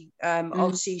Millie.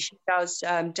 Obviously, she does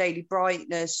Daily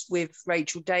Brightness with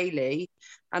Rachel Daly,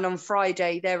 and on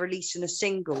Friday they're releasing a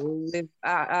single with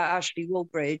Ashley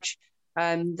Woolbridge.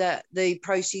 That the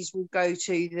proceeds will go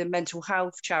to the mental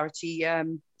health charity.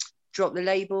 Drop the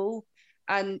Label.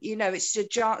 And, it's a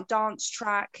dance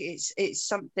track. It's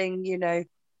something,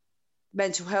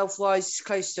 mental health wise,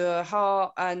 close to her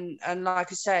heart. And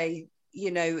like I say,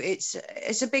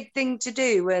 it's a big thing to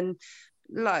do. And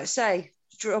like I say,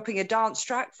 dropping a dance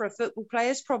track for a football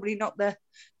player is probably not the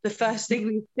first thing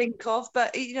we think of, but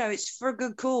it's for a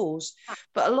good cause.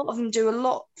 But a lot of them do a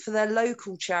lot for their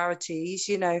local charities.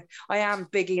 I am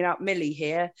bigging up Millie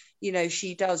here.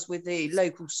 She does with the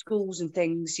local schools and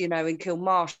things, in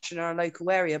Kilmarsh in our local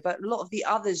area, but a lot of the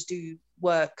others do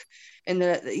work in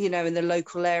the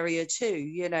local area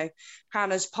too.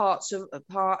 Hannah's part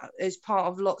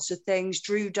of lots of things.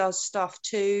 Drew does stuff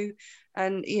too.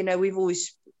 And, we've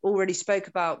already spoke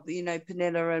about,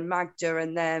 Pernilla and Magda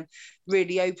and them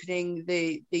really opening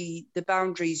the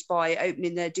boundaries by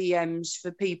opening their DMs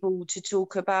for people to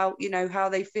talk about, how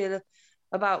they feel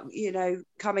about,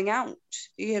 coming out,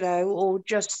 or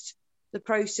just the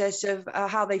process of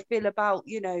how they feel about,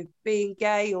 being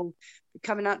gay or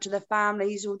coming out to their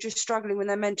families or just struggling with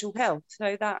their mental health.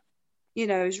 So that,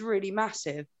 is really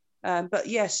massive. But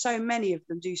yes, so many of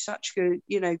them do such good,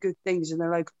 good things in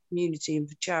their local community and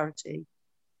for charity.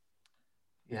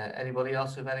 Yeah. Anybody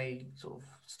else with any sort of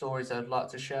stories they'd like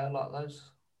to share like those?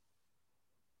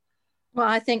 Well,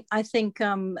 I think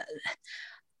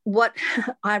what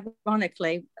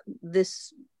ironically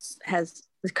this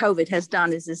COVID has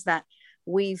done is that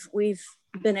we've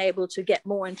been able to get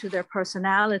more into their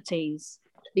personalities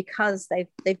because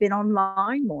they've been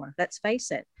online more. Let's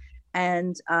face it.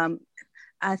 And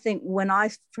I think when I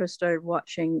first started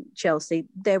watching Chelsea,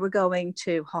 they were going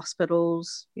to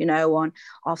hospitals, on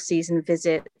off-season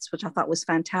visits, which I thought was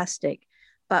fantastic.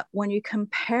 But when you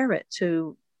compare it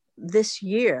to this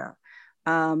year,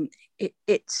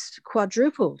 it's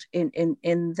quadrupled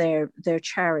in their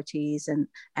charities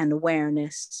and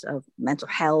awareness of mental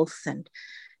health and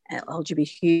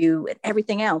LGBTQ and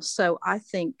everything else. So I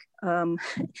think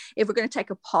if we're going to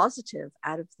take a positive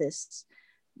out of this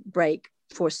break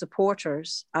for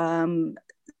supporters, the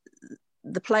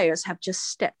players have just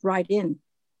stepped right in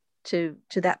to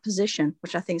that position,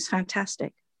 which I think is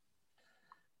fantastic.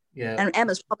 Yeah. And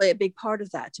Emma's probably a big part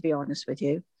of that, to be honest with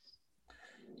you.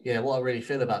 Yeah, what I really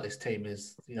feel about this team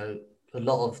is, a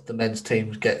lot of the men's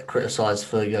teams get criticised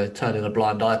for, turning a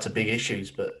blind eye to big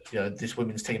issues. But, this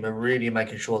women's team are really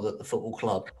making sure that the football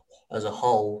club as a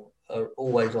whole are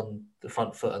always on the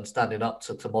front foot and standing up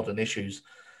to modern issues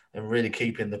and really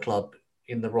keeping the club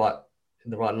in the right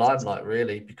limelight,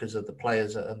 really, because of the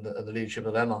players and the leadership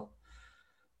of Emma.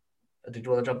 Did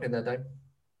you want to jump in there, Dave?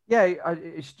 Yeah,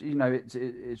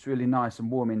 it's really nice and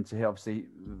warming to hear. Obviously,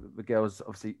 the girls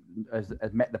obviously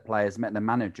has met the players, met the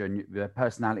manager, and their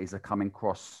personalities are coming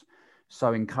across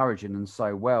so encouraging and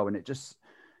so well. And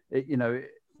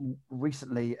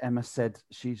recently Emma said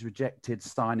she's rejected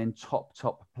signing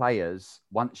top players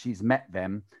once she's met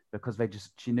them because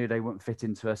she knew they wouldn't fit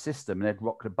into her system and they'd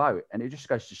rock the boat. And it just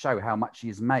goes to show how much she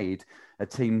has made a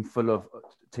team full of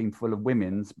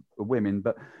women,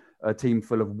 but a team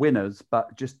full of winners,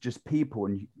 but just people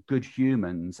and good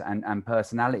humans and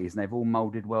personalities, and they've all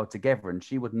molded well together. And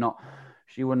she would not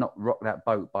rock that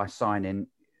boat by signing,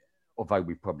 although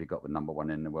we've probably got the number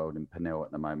one in the world in Pernille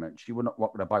at the moment. She would not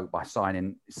rock the boat by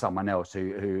signing someone else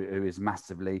who is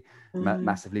massively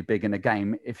big in the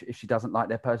game if she doesn't like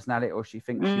their personality or she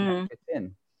thinks she won't fit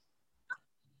in.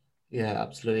 Yeah,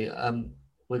 absolutely.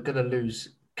 We're going to lose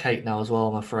Kate now as well,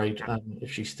 I'm afraid.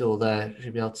 If she's still there,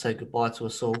 she'll be able to say goodbye to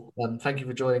us all. Thank you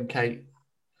for joining, Kate.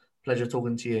 Pleasure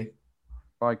talking to you.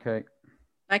 Bye, Kate.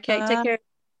 Bye, Kate. Take care.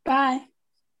 Bye.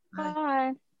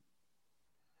 Bye.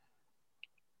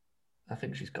 I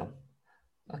think she's gone.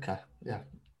 Okay, yeah.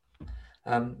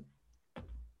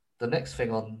 The next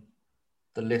thing on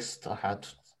the list I had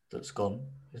that's gone,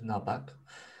 is now back,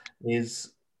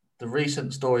 is the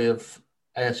recent story of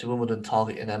AFC Wimbledon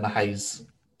targeting Emma Hayes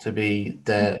to be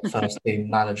their first team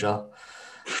manager.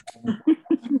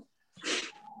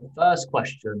 The first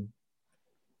question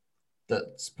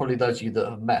that's probably those of you that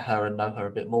have met her and know her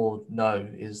a bit more know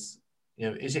is,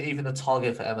 is it even a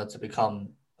target for Emma to become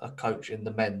a coach in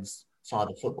the men's side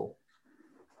of football?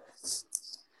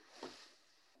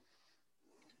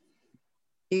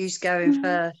 Who's going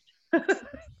first?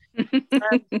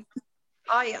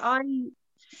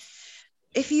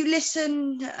 If you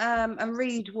listen and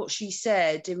read what she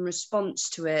said in response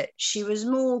to it, she was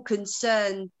more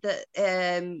concerned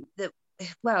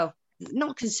well,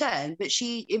 not concerned, but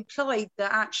she implied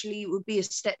that actually it would be a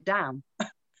step down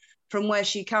from where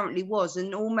she currently was,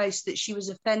 and almost that she was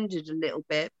offended a little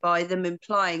bit by them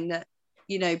implying that,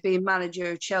 being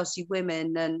manager of Chelsea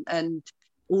women and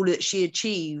all that she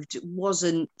achieved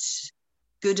wasn't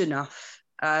good enough.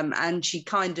 And she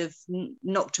kind of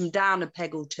knocked him down a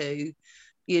peg or two,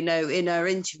 in her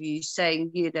interview,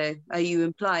 saying, are you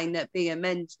implying that being a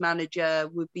men's manager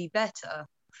would be better?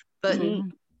 But,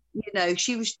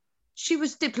 she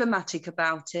was diplomatic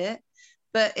about it.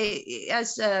 But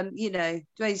as,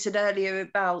 Dwayne said earlier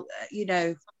about,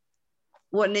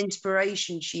 what an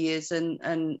inspiration she is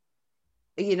and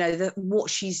what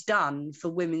she's done for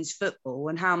women's football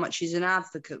and how much she's an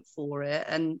advocate for it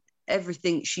and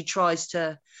everything she tries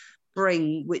to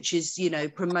bring, which is,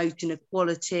 promoting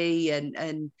equality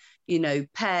and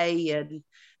pay. And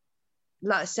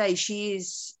like I say, she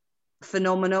is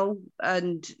phenomenal.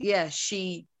 And yeah,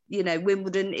 she,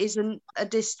 Wimbledon isn't a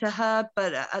diss to her,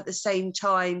 but at the same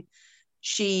time,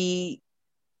 she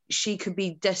could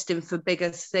be destined for bigger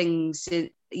things,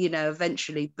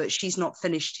 eventually, but she's not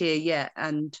finished here yet.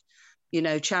 And,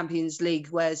 Champions League,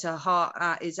 where's her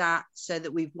heart is at, so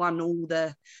that we've won all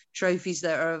the trophies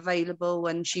that are available,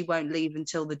 and she won't leave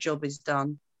until the job is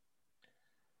done.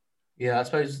 Yeah, I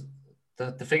suppose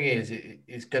the thing is,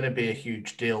 it's going to be a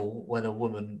huge deal when a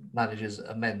woman manages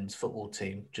a men's football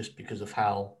team, just because of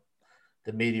how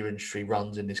the media industry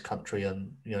runs in this country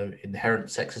and, inherent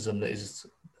sexism that is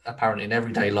apparent in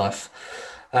everyday life.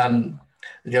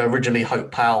 Originally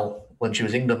Hope Powell, when she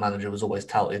was England manager, was always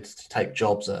touted to take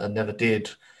jobs and never did.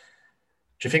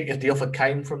 Do you think if the offer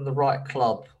came from the right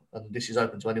club, and this is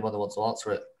open to anyone that wants to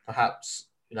answer it, perhaps,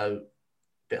 a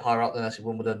bit higher up than AFC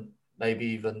Wimbledon, maybe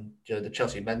even the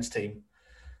Chelsea men's team,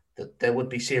 that there would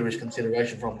be serious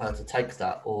consideration from her to take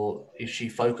that, or is she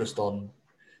focused on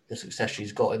the success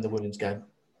she's got in the women's game?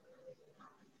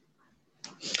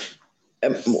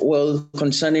 Well,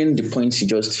 concerning the points you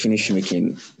just finished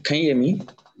making, can you hear me?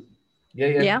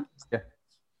 Yeah.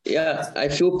 Yeah, I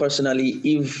feel personally,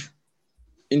 if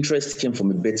interest came from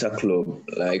a better club,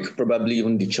 like probably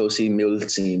even the Chelsea male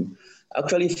team, I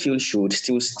actually feel she would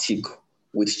still stick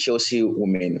with Chelsea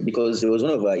women, because there was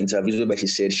one of her interviews where she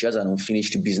said she has an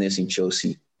unfinished business in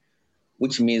Chelsea,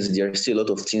 which means there are still a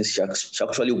lot of things she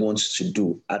actually wants to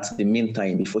do at the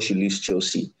meantime before she leaves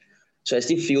Chelsea. So I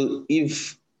still feel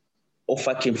if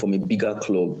offer came from a bigger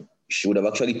club, she would have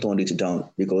actually turned it down,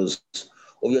 because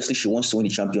obviously she wants to win the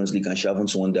Champions League and she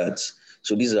hasn't won that.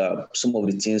 So these are some of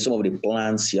the things, some of the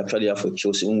plans she actually have for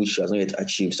Chelsea, which she has not yet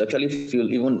achieved. So I actually feel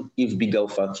even if bigger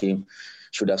offer came,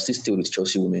 she would have still stayed with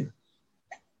Chelsea women.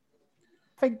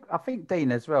 I think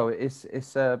Dean as well.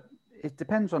 It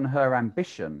depends on her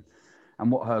ambition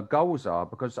and what her goals are,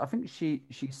 because I think she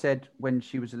said when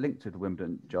she was linked to the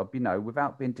Wimbledon job,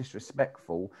 without being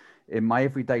disrespectful, in my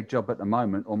everyday job at the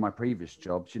moment or my previous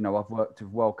jobs, I've worked with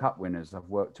World Cup winners, I've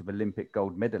worked with Olympic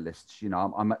gold medalists.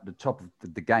 I'm at the top of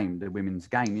the game, the women's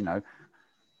game.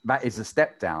 That is a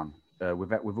step down.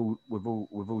 With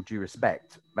all due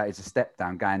respect, that is a step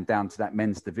down, going down to that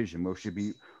men's division where she'll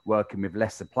be working with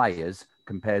lesser players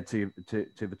compared to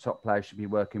the top players she'll be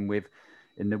working with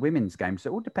in the women's game. So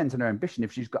it all depends on her ambition.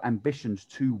 If she's got ambitions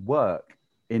to work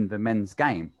in the men's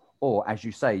game, or as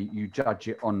you say, you judge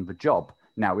it on the job.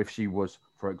 Now, if she was,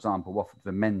 for example, offered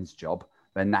the men's job,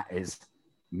 then that is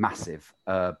massive.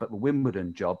 But the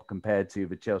Wimbledon job compared to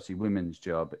the Chelsea women's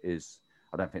job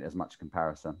I don't think there's much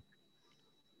comparison.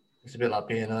 It's a bit like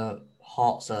being a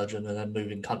heart surgeon and then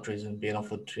moving countries and being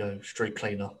offered, street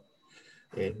cleaner,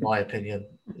 in my opinion.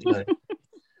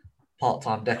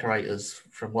 Part-time decorators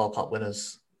from World Cup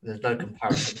winners. There's no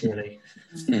comparison, really.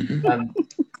 Dane,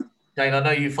 I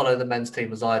know you follow the men's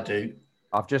team as I do.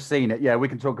 I've just seen it. Yeah, we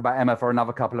can talk about Emma for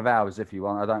another couple of hours if you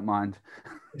want. I don't mind.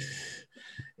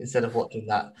 Instead of watching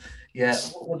that. Yeah.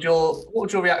 What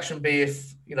would your reaction be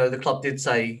if, the club did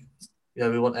say,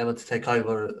 we want Emma to take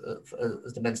over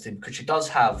as the men's team? Because she does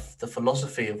have the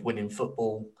philosophy of winning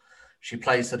football. She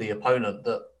plays to the opponent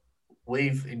that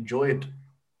we've enjoyed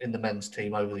in the men's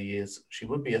team over the years. She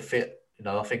would be a fit,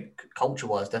 I think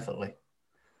culture-wise, definitely.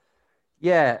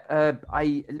 Yeah, a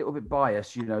little bit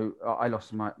biased. I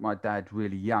lost my dad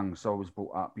really young, so I was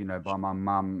brought up, by my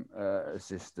mum,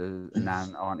 sister,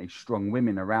 nan, auntie, strong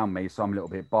women around me. So I'm a little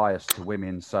bit biased to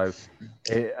women. So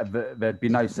there'd be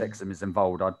no sexism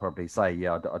involved. I'd probably say,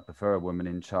 yeah, I'd prefer a woman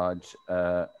in charge,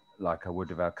 like I would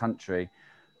of our country.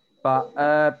 But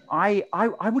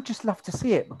I would just love to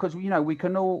see it, because we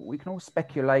can all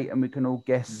speculate and we can all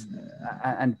guess,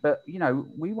 but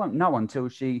we won't know until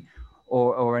she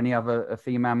or any other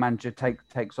female manager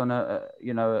takes on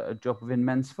a job within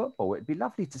men's football. It'd be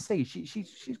lovely to see.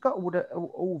 She's got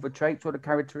all the traits, all the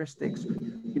characteristics.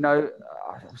 I'm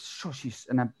sure she's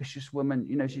an ambitious woman.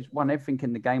 She's won everything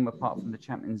in the game apart from the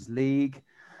Champions League.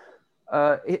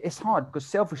 It's hard because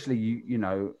selfishly,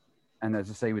 and as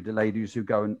I say, with the ladies who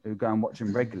go and watch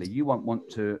them regularly, you won't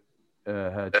want her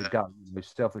to go.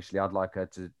 Selfishly, I'd like her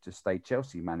to stay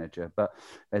Chelsea manager, but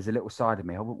there's a little side of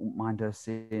me. I wouldn't mind her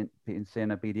seeing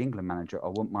her be the England manager. I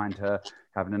wouldn't mind her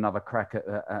having another crack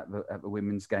at the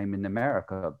women's game in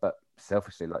America. But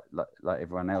selfishly, like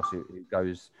everyone else who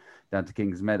goes down to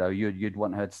Kings Meadow, you'd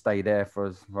want her to stay there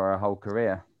for her whole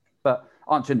career. But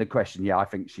answering the question, yeah, I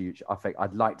think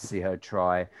I'd like to see her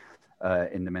try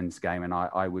in the men's game, and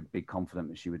I would be confident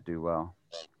that she would do well.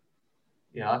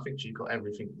 Yeah, I think she's got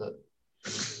everything that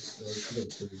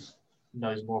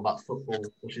knows more about football.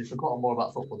 Well, she's forgotten more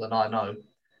about football than I know,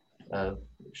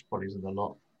 which probably isn't a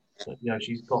lot. But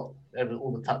she's got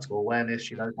all the tactical awareness.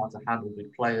 She knows how to handle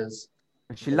big players.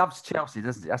 And she loves Chelsea,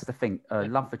 doesn't she? That's the thing.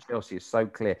 Love for Chelsea is so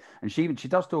clear, and she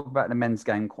does talk about the men's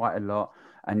game quite a lot,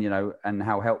 and and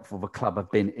how helpful the club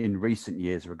have been in recent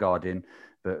years regarding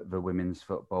the women's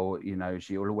football.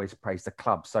 She will always praise the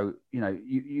club. So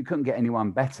you couldn't get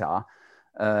anyone better.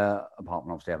 Apart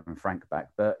from obviously having Frank back,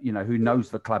 but who knows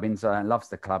the club inside and loves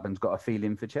the club and's got a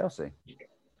feeling for Chelsea.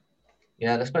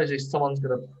 Yeah, and I suppose if someone's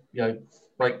going to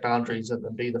break boundaries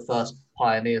and be the first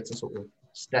pioneer to sort of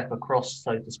step across,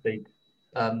 so to speak,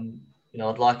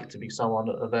 I'd like it to be someone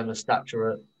of Emma's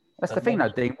stature. That's the thing, though,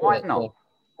 Dean. Why not?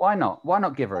 Why not? Why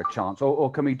not give her a chance? Or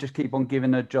can we just keep on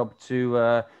giving a job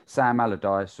to Sam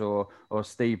Allardyce or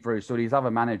Steve Bruce or these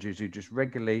other managers who just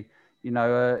regularly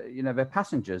they're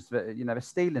passengers. They're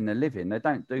stealing their living. They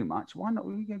don't do much. Why not?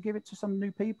 We can give it to some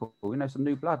new people. Some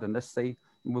new blood, and let's see.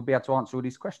 We'll be able to answer all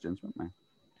these questions, won't we?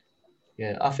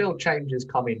 Yeah, I feel change is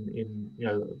coming in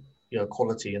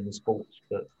quality in the sports,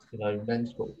 but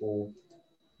men's football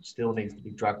still needs to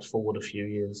be dragged forward a few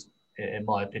years, in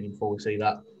my opinion, before we see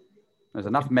that. There's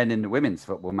enough men in the women's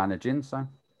football managing, so.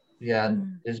 Yeah,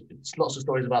 and there's lots of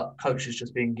stories about coaches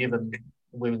just being given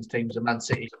women's teams. A Man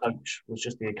City coach was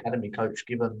just the academy coach,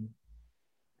 given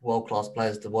world-class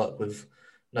players to work with,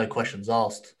 no questions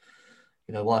asked.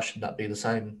 Why shouldn't that be the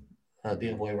same the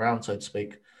other way around, so to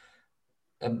speak?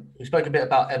 We spoke a bit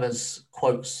about Emma's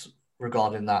quotes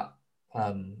regarding that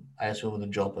AS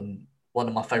Wimbledon job, and one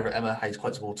of my favourite Emma Hayes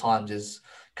quotes of all times is,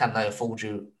 "Can they afford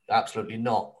you? Absolutely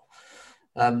not."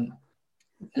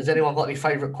 Has anyone got any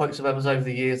favourite quotes of Emma's over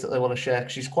the years that they want to share?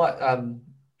 'Cause she's quite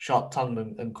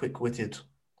sharp-tongued and quick-witted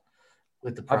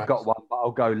with the press. I've got one, but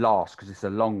I'll go last because it's a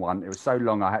long one. It was so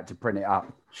long I had to print it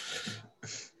up.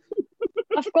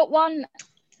 I've got one.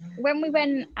 When we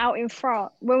went out in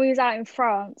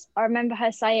France, I remember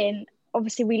her saying,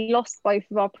 obviously we lost both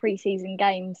of our pre-season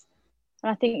games,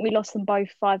 and I think we lost them both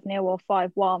 5-0 or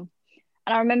 5-1.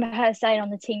 And I remember her saying on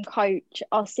the team coach,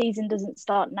 our season doesn't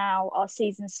start now. Our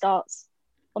season starts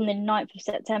on the 9th of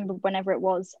September, whenever it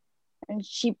was. And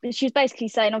she was basically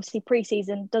saying, obviously,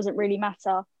 pre-season doesn't really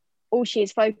matter. All she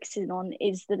is focusing on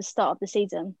is the start of the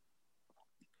season.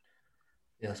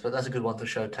 Yes, but that's a good one to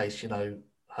showcase, her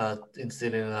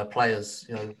instilling in her players,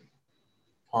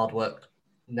 hard work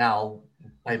now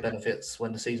pay benefits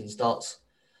when the season starts.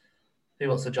 Who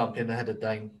wants to jump in ahead of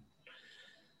Dane?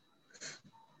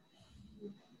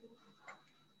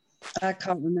 I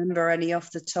can't remember any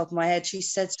off the top of my head. She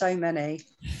said so many.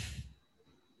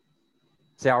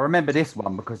 See, I remember this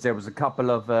one because there was a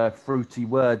couple of fruity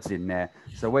words in there.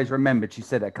 So I always remembered she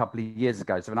said it a couple of years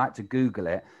ago. So when I had to Google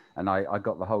it, and I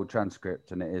got the whole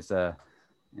transcript, and it is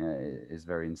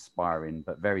very inspiring,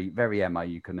 but very, very Emma,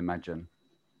 you can imagine.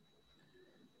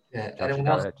 Yeah, anyone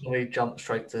else? Can we jump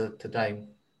straight to Dane?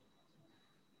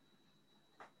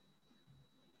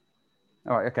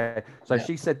 All right, okay. So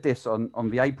she said this on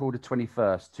the April the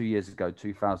 21st, 2 years ago,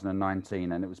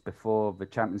 2019, and it was before the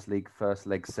Champions League first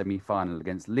leg semi-final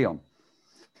against Lyon.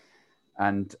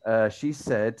 And she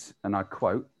said, and I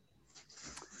quote,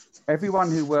 "Everyone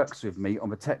who works with me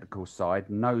on the technical side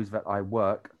knows that I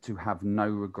work to have no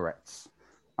regrets.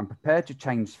 I'm prepared to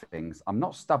change things. I'm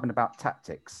not stubborn about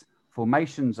tactics.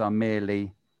 Formations are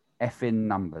merely effing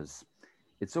numbers.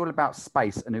 It's all about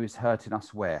space and who is hurting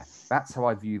us where. That's how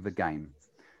I view the game.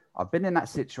 I've been in that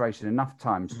situation enough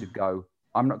times to go,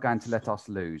 I'm not going to let us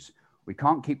lose. We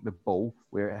can't keep the ball.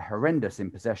 We're horrendous in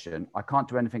possession. I can't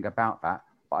do anything about that,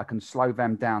 but I can slow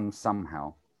them down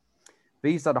somehow.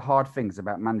 These are the hard things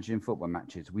about managing football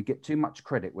matches. We get too much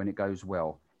credit when it goes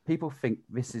well. People think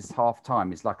this is half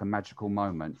time is like a magical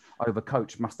moment. Oh, the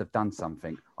coach must have done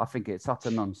something. I think it's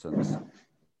utter nonsense.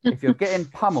 If you're getting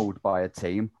pummeled by a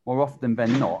team, more often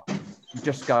than not, you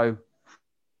just go,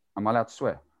 am I allowed to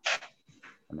swear?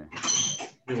 You're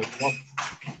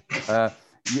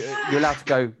allowed to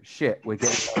go, shit, we're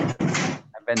getting...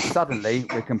 And then suddenly,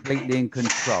 we're completely in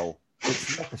control.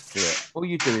 It's the opposite. All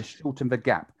you do is shorten the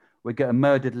gap. We're getting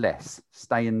murdered less.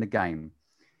 Stay in the game.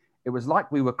 It was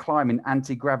like we were climbing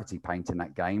anti-gravity paint in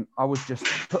that game. I was just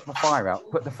put the fire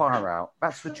out.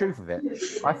 That's the truth of it.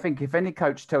 I think if any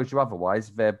coach tells you otherwise,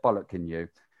 they're bollocking you.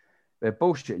 They're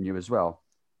bullshitting you as well.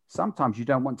 Sometimes you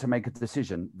don't want to make a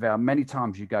decision. There are many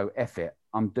times you go, F it,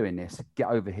 I'm doing this, get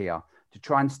over here, to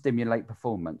try and stimulate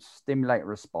performance, stimulate a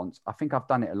response. I think I've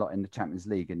done it a lot in the Champions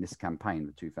League in this campaign,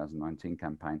 the 2019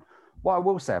 campaign. What I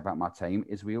will say about my team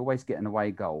is we always get an away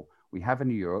goal. We have in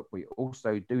Europe. We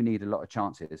also do need a lot of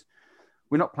chances.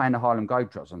 We're not playing the Harlem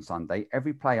Globetrotters on Sunday.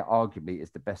 Every player arguably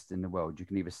is the best in the world. You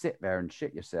can either sit there and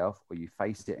shit yourself or you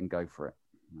face it and go for it.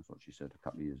 That's what she said a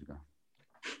couple of years ago.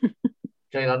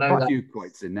 Jane, I know quite that, a few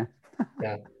quotes in there.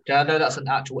 Yeah, Jane, I know that's an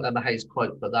actual Emma Hayes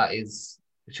quote, but it's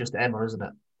just Emma, isn't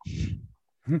it?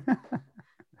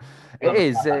 It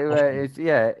is. It is.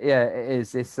 You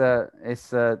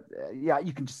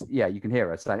can hear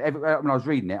her saying it. When I was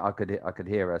reading it, I could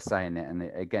hear her saying it, and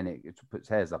it puts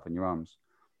hairs up on your arms.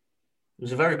 It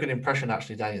was a very good impression,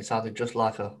 actually, Danny. It sounded just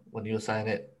like her when you were saying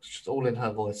it. It's just all in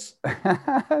her voice.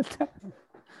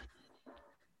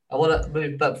 I want to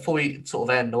move, but before we sort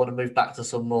of end, I want to move back to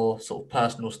some more sort of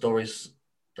personal stories.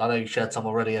 I know you shared some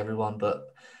already, everyone,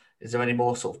 but is there any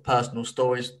more sort of personal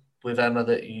stories with Emma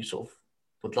that you sort of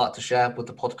would like to share with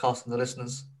the podcast and the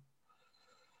listeners?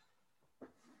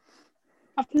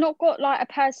 I've not got like a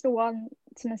personal one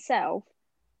to myself,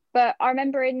 but I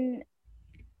remember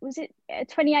was it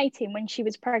 2018 when she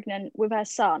was pregnant with her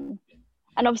son,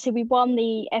 and obviously we won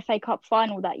the FA Cup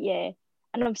final that year,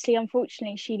 and obviously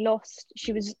unfortunately she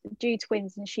was due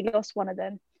twins and she lost one of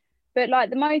them, but like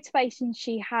the motivation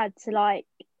she had to like,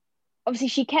 obviously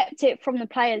she kept it from the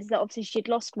players that obviously she'd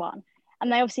lost one,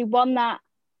 and they obviously won that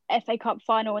FA Cup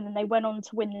final, and then they went on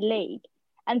to win the league,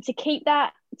 and to keep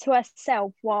that to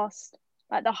herself whilst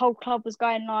like the whole club was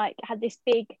going, like had this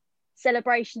big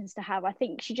celebrations to have. I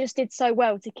think she just did so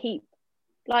well to keep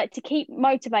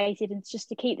motivated and just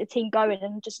to keep the team going,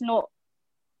 and just not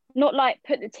like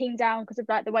put the team down because of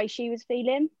like the way she was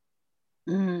feeling.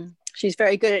 She's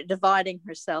very good at dividing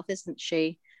herself, isn't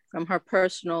she, from her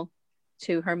personal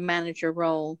to her manager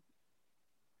role.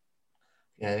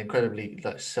 Yeah, incredibly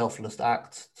like selfless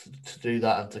act to do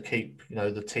that and to keep, you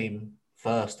know, the team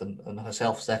first and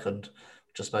herself second,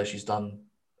 which I suppose she's done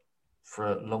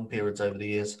for long periods over the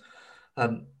years.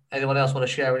 Anyone else want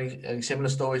to share any similar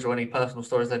stories or any personal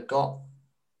stories they've got?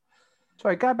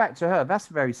 Sorry, go back to her. That's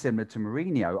very similar to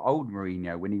Mourinho, old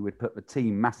Mourinho, when he would put the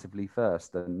team massively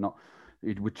first and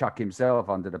he would chuck himself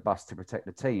under the bus to protect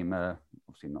the team.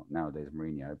 Obviously not nowadays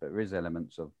Mourinho, but there is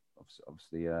elements of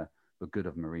obviously the good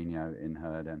of Mourinho in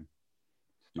her. Then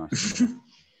it's nice.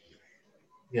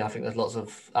 Yeah, I think there's lots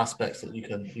of aspects that you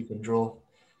can draw.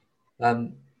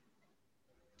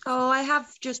 I have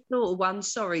just thought of one.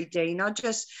 Sorry, Dean.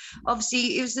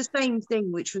 Obviously it was the same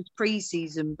thing, which was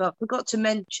pre-season, but forgot to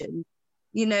mention,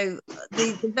 you know,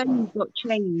 the venue got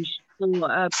changed for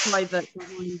a private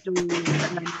behind-door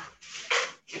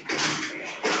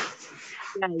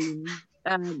game,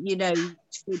 you know,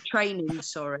 for training,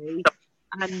 sorry.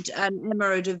 And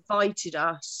Emma had invited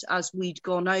us as we'd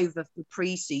gone over for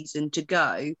pre-season to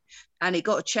go, and it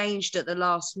got changed at the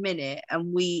last minute,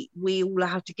 and we all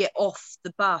had to get off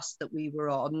the bus that we were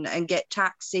on and get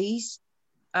taxis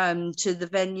to the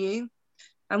venue.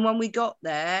 And when we got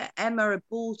there, Emma had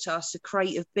bought us a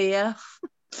crate of beer,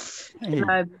 you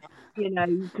know,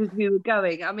 because we were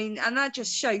going. I mean, and that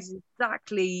just shows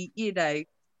exactly, you know,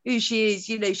 who she is.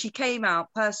 You know, she came out,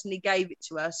 personally gave it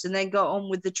to us, and then got on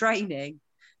with the training.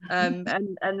 And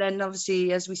then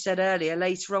obviously, as we said earlier,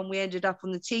 later on we ended up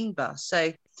on the team bus.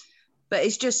 So, but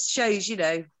it just shows, you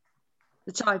know,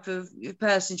 the type of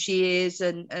person she is,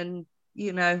 and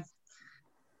you know,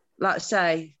 like I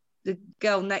say, the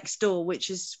girl next door,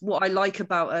 which is what I like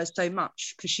about her so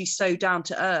much, because she's so down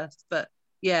to earth. But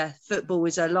yeah, football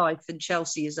is her life, and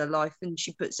Chelsea is her life, and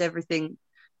she puts everything,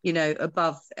 you know,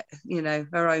 above, you know,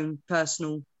 her own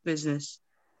personal business.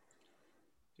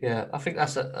 Yeah, I think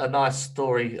that's a nice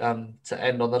story to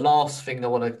end on. The last thing I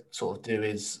want to sort of do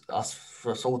is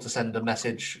for us all to send a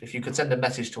message. If you could send a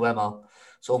message to Emma,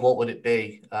 sort of what would it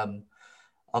be?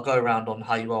 I'll go around on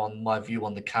how you are on my view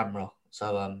on the camera.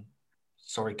 So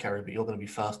sorry, Kerry, but you're going to be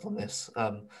first on this.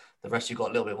 The rest, you've got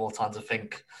a little bit more time to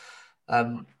think.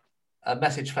 A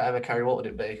message for Emma, Kerry, what would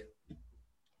it be?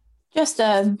 Just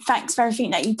thanks for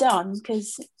everything that you've done,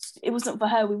 because it wasn't for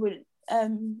her, we wouldn't.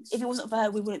 If it wasn't for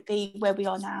her, we wouldn't be where we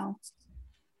are now.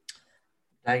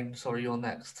 Dane, sorry, you're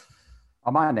next.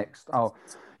 Am I next? Oh,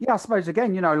 yeah, I suppose,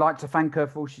 again, you know, I'd like to thank her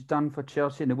for all she's done for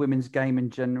Chelsea and the women's game in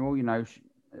general. You know,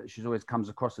 she's always comes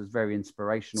across as a very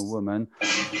inspirational woman.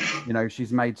 You know,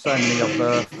 she's made so many of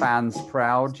her fans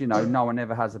proud. You know, no one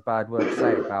ever has a bad word to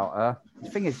say about her. The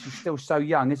thing is, she's still so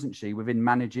young, isn't she, within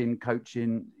managing,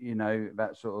 coaching, you know,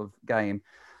 that sort of game.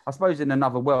 I suppose in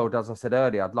another world, as I said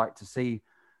earlier, I'd like to see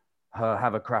her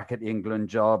have a crack at the England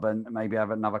job and maybe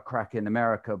have another crack in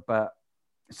America. But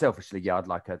selfishly, yeah, I'd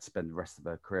like her to spend the rest of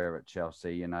her career at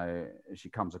Chelsea. You know, she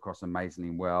comes across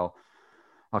amazingly well.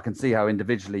 I can see how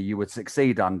individually you would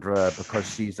succeed under her, because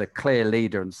she's a clear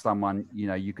leader and someone, you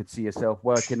know, you could see yourself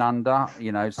working under,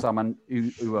 you know, someone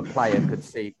who a player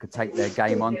could take their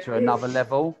game on to another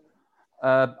level.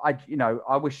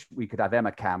 I wish we could have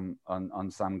Emma Cam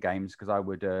on some games, because I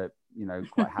would, you know,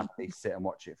 quite happily sit and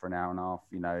watch it for an hour and a half,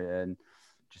 you know, and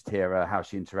just hear how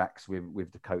she interacts with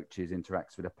the coaches,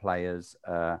 interacts with the players.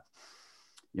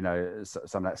 You know,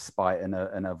 some of that spite in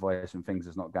her voice and things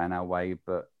is not going our way,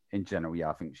 but in general, yeah,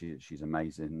 I think she's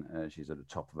amazing. She's at the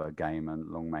top of her game, and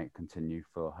long may it continue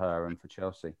for her and for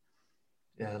Chelsea.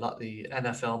 Yeah, like the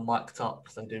NFL mic'd up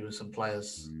they do with some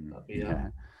players. That'd be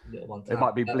a little one. It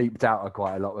might be bleeped out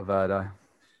quite a lot with her, though.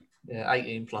 Yeah,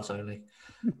 18 plus only.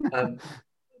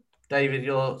 David,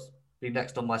 you'll be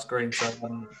next on my screen.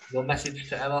 So your message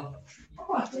to Emma?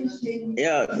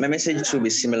 Yeah, my message will be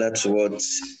similar to what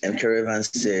Kerry Evans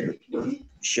said.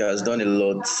 She has done a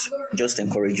lot. Just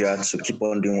encourage her to keep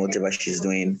on doing whatever she's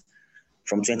doing.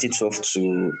 From 2012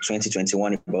 to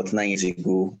 2021, about 9 years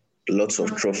ago, lots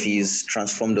of trophies,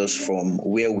 transformed us from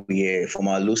where we are, from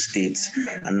our low state,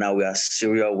 and now we are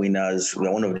serial winners. We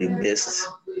are one of the best,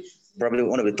 probably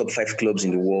one of the top 5 clubs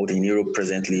in the world, in Europe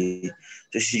presently.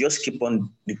 So she just keep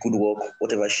on the good work,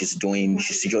 whatever she's doing.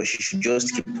 She should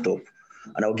just keep it up,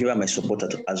 and I'll give her my support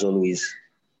as always.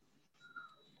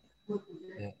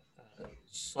 Yeah.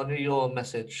 Sonia, your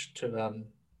message to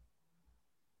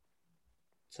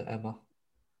Emma.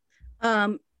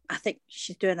 I think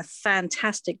she's doing a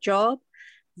fantastic job.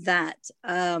 That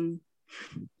I'm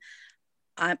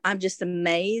just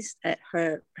amazed at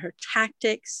her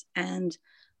tactics, and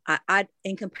I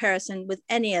in comparison with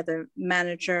any other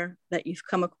manager that you've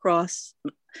come across,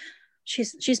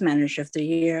 she's manager of the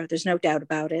year. There's no doubt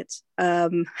about it.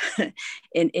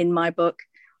 In my book,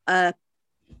 the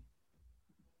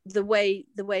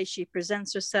way she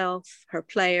presents herself, her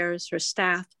players, her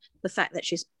staff, the fact that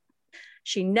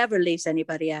she never leaves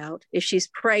anybody out. If she's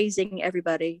praising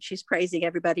everybody, she's praising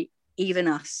everybody, even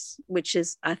us, which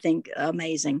is, I think,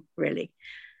 amazing, really.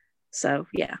 So,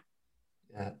 yeah.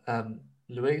 Yeah.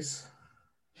 Louise?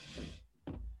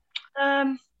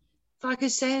 If I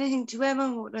could say anything to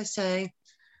Emma, what would I say?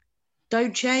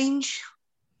 Don't change.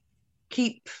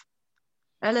 Keep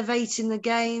elevating the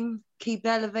game. Keep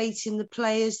elevating the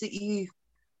players that you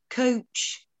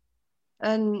coach.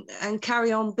 And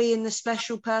carry on being the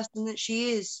special person that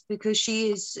she is, because she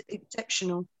is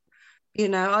exceptional. You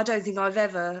know, I don't think I've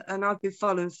ever, and I've been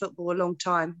following football a long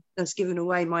time. That's giving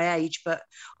away my age, but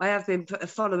I have been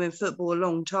following football a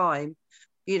long time.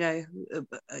 You know,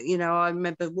 I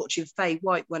remember watching Faye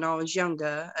White when I was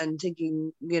younger and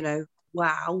thinking, you know,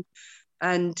 wow.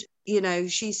 And, you know,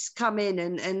 she's come in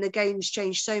and the game's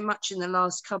changed so much in the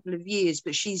last couple of years,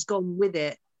 but she's gone with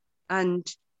it. And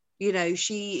you know,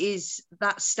 she is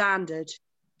that standard.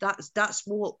 That's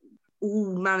what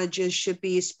all managers should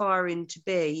be aspiring to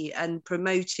be, and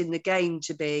promoting the game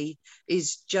to be,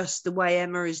 is just the way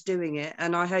Emma is doing it.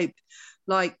 And I hope,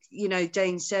 like, you know,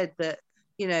 Dane said, that,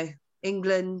 you know,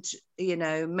 England, you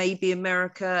know, maybe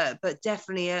America, but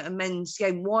definitely a men's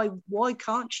game. Why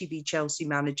can't she be Chelsea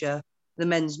manager, the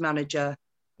men's manager?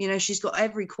 You know, she's got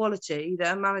every quality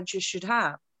that a manager should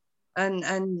have.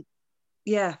 And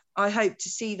yeah, I hope to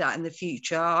see that in the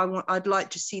future. I'd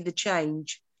like to see the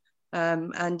change,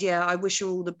 and yeah, I wish her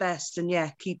all the best. And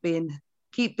yeah, keep being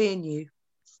you.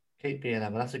 Keep being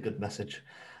Emma. That's a good message.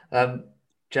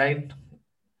 Jane.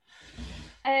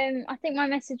 I think my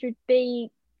message would be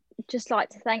just like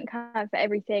to thank her for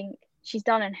everything she's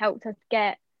done and helped us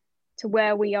get to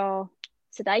where we are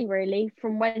today. Really,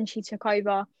 from when she took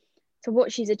over to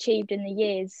what she's achieved in the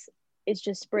years. Is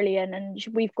just brilliant, and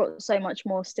we've got so much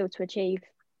more still to achieve.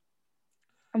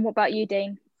 And what about you,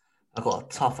 Dean? I've got a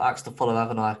tough axe to follow,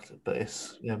 haven't I? But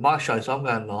it's, you know, my show, so I'm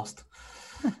going last.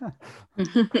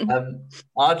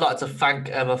 I'd like to thank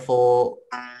Emma for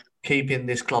keeping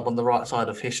this club on the right side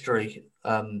of history,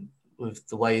 with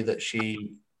the way that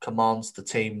she commands the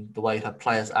team, the way her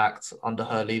players act under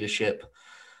her leadership.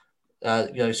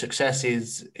 You know, success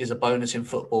is a bonus in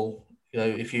football. You know,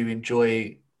 if you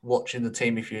enjoy watching the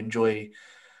team, if you enjoy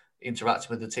interacting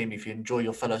with the team, if you enjoy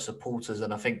your fellow supporters.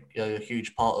 And I think, you know, a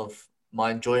huge part of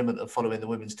my enjoyment of following the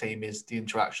women's team is the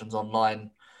interactions online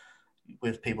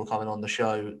with people coming on the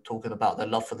show, talking about their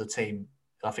love for the team.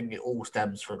 I think it all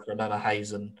stems from Emma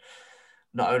Hayes. And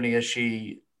not only has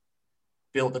she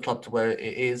built the club to where it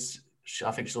is,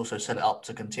 I think she's also set it up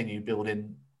to continue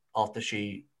building after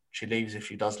she leaves. If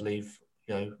she does leave,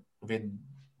 you know,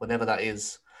 whenever that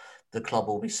is, the club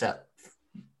will be set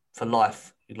for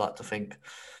life, you'd like to think.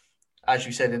 As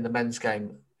you said in the men's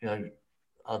game, you know,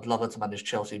 I'd love her to manage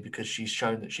Chelsea, because she's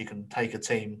shown that she can take a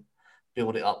team,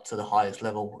 build it up to the highest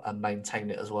level and maintain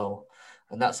it as well.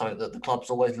 And that's something that the club's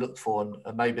always looked for,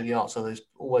 and maybe the answer has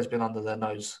always been under their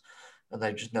nose and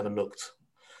they've just never looked.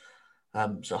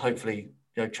 So hopefully,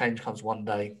 you know, change comes one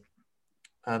day.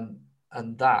 And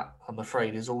that, I'm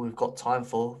afraid, is all we've got time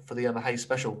for the Emma Hayes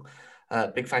special.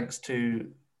 Big thanks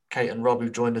to Kate and Rob, who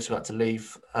joined us, who had to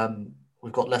leave.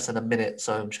 We've got less than a minute,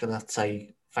 so I'm just going to have to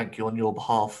say thank you on your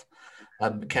behalf.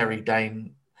 Kerry,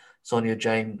 Dane, Sonia,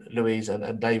 Jane, Louise,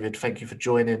 and David, thank you for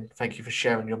joining. Thank you for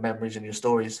sharing your memories and your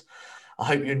stories. I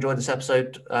hope you enjoyed this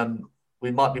episode.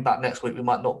 We might be back next week. We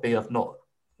might not be. I've not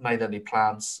made any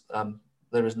plans.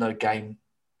 There is no game,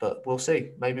 but we'll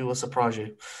see. Maybe we'll surprise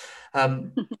you.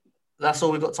 That's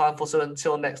all we've got time for. So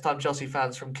until next time, Chelsea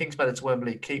fans, from Kingsmeadow to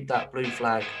Wembley, keep that blue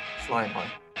flag flying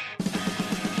high.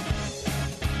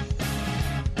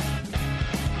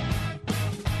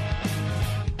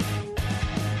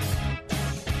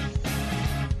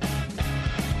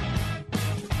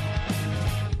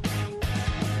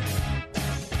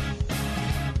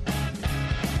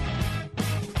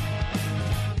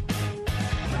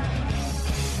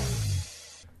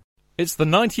 It's the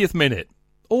 90th minute.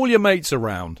 All your mates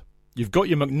around. You've got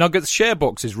your McNuggets share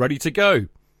boxes ready to go.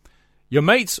 Your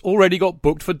mates already got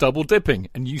booked for double dipping,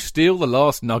 and you steal the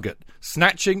last nugget,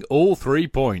 snatching all 3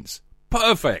 points.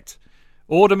 Perfect!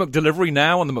 Order McDelivery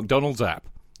now on the McDonald's app.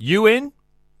 You in?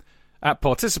 At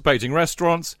participating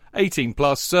restaurants, 18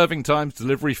 plus, serving times,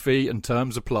 delivery fee and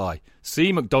terms apply.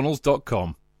 See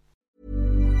mcdonalds.com.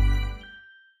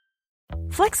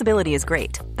 Flexibility is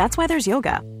great. That's why there's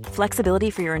yoga. Flexibility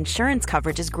for your insurance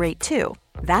coverage is great too.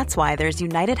 That's why there's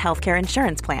United Healthcare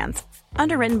Insurance Plans.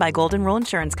 Underwritten by Golden Rule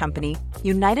Insurance Company,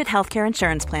 United Healthcare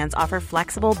Insurance Plans offer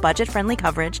flexible, budget-friendly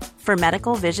coverage for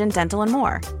medical, vision, dental, and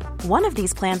more. One of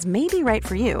these plans may be right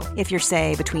for you if you're,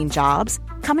 say, between jobs,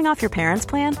 coming off your parents'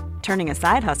 plan, turning a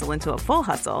side hustle into a full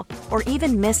hustle, or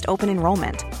even missed open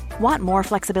enrollment. Want more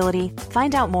flexibility?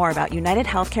 Find out more about United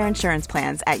Healthcare Insurance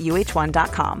Plans at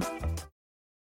uh1.com.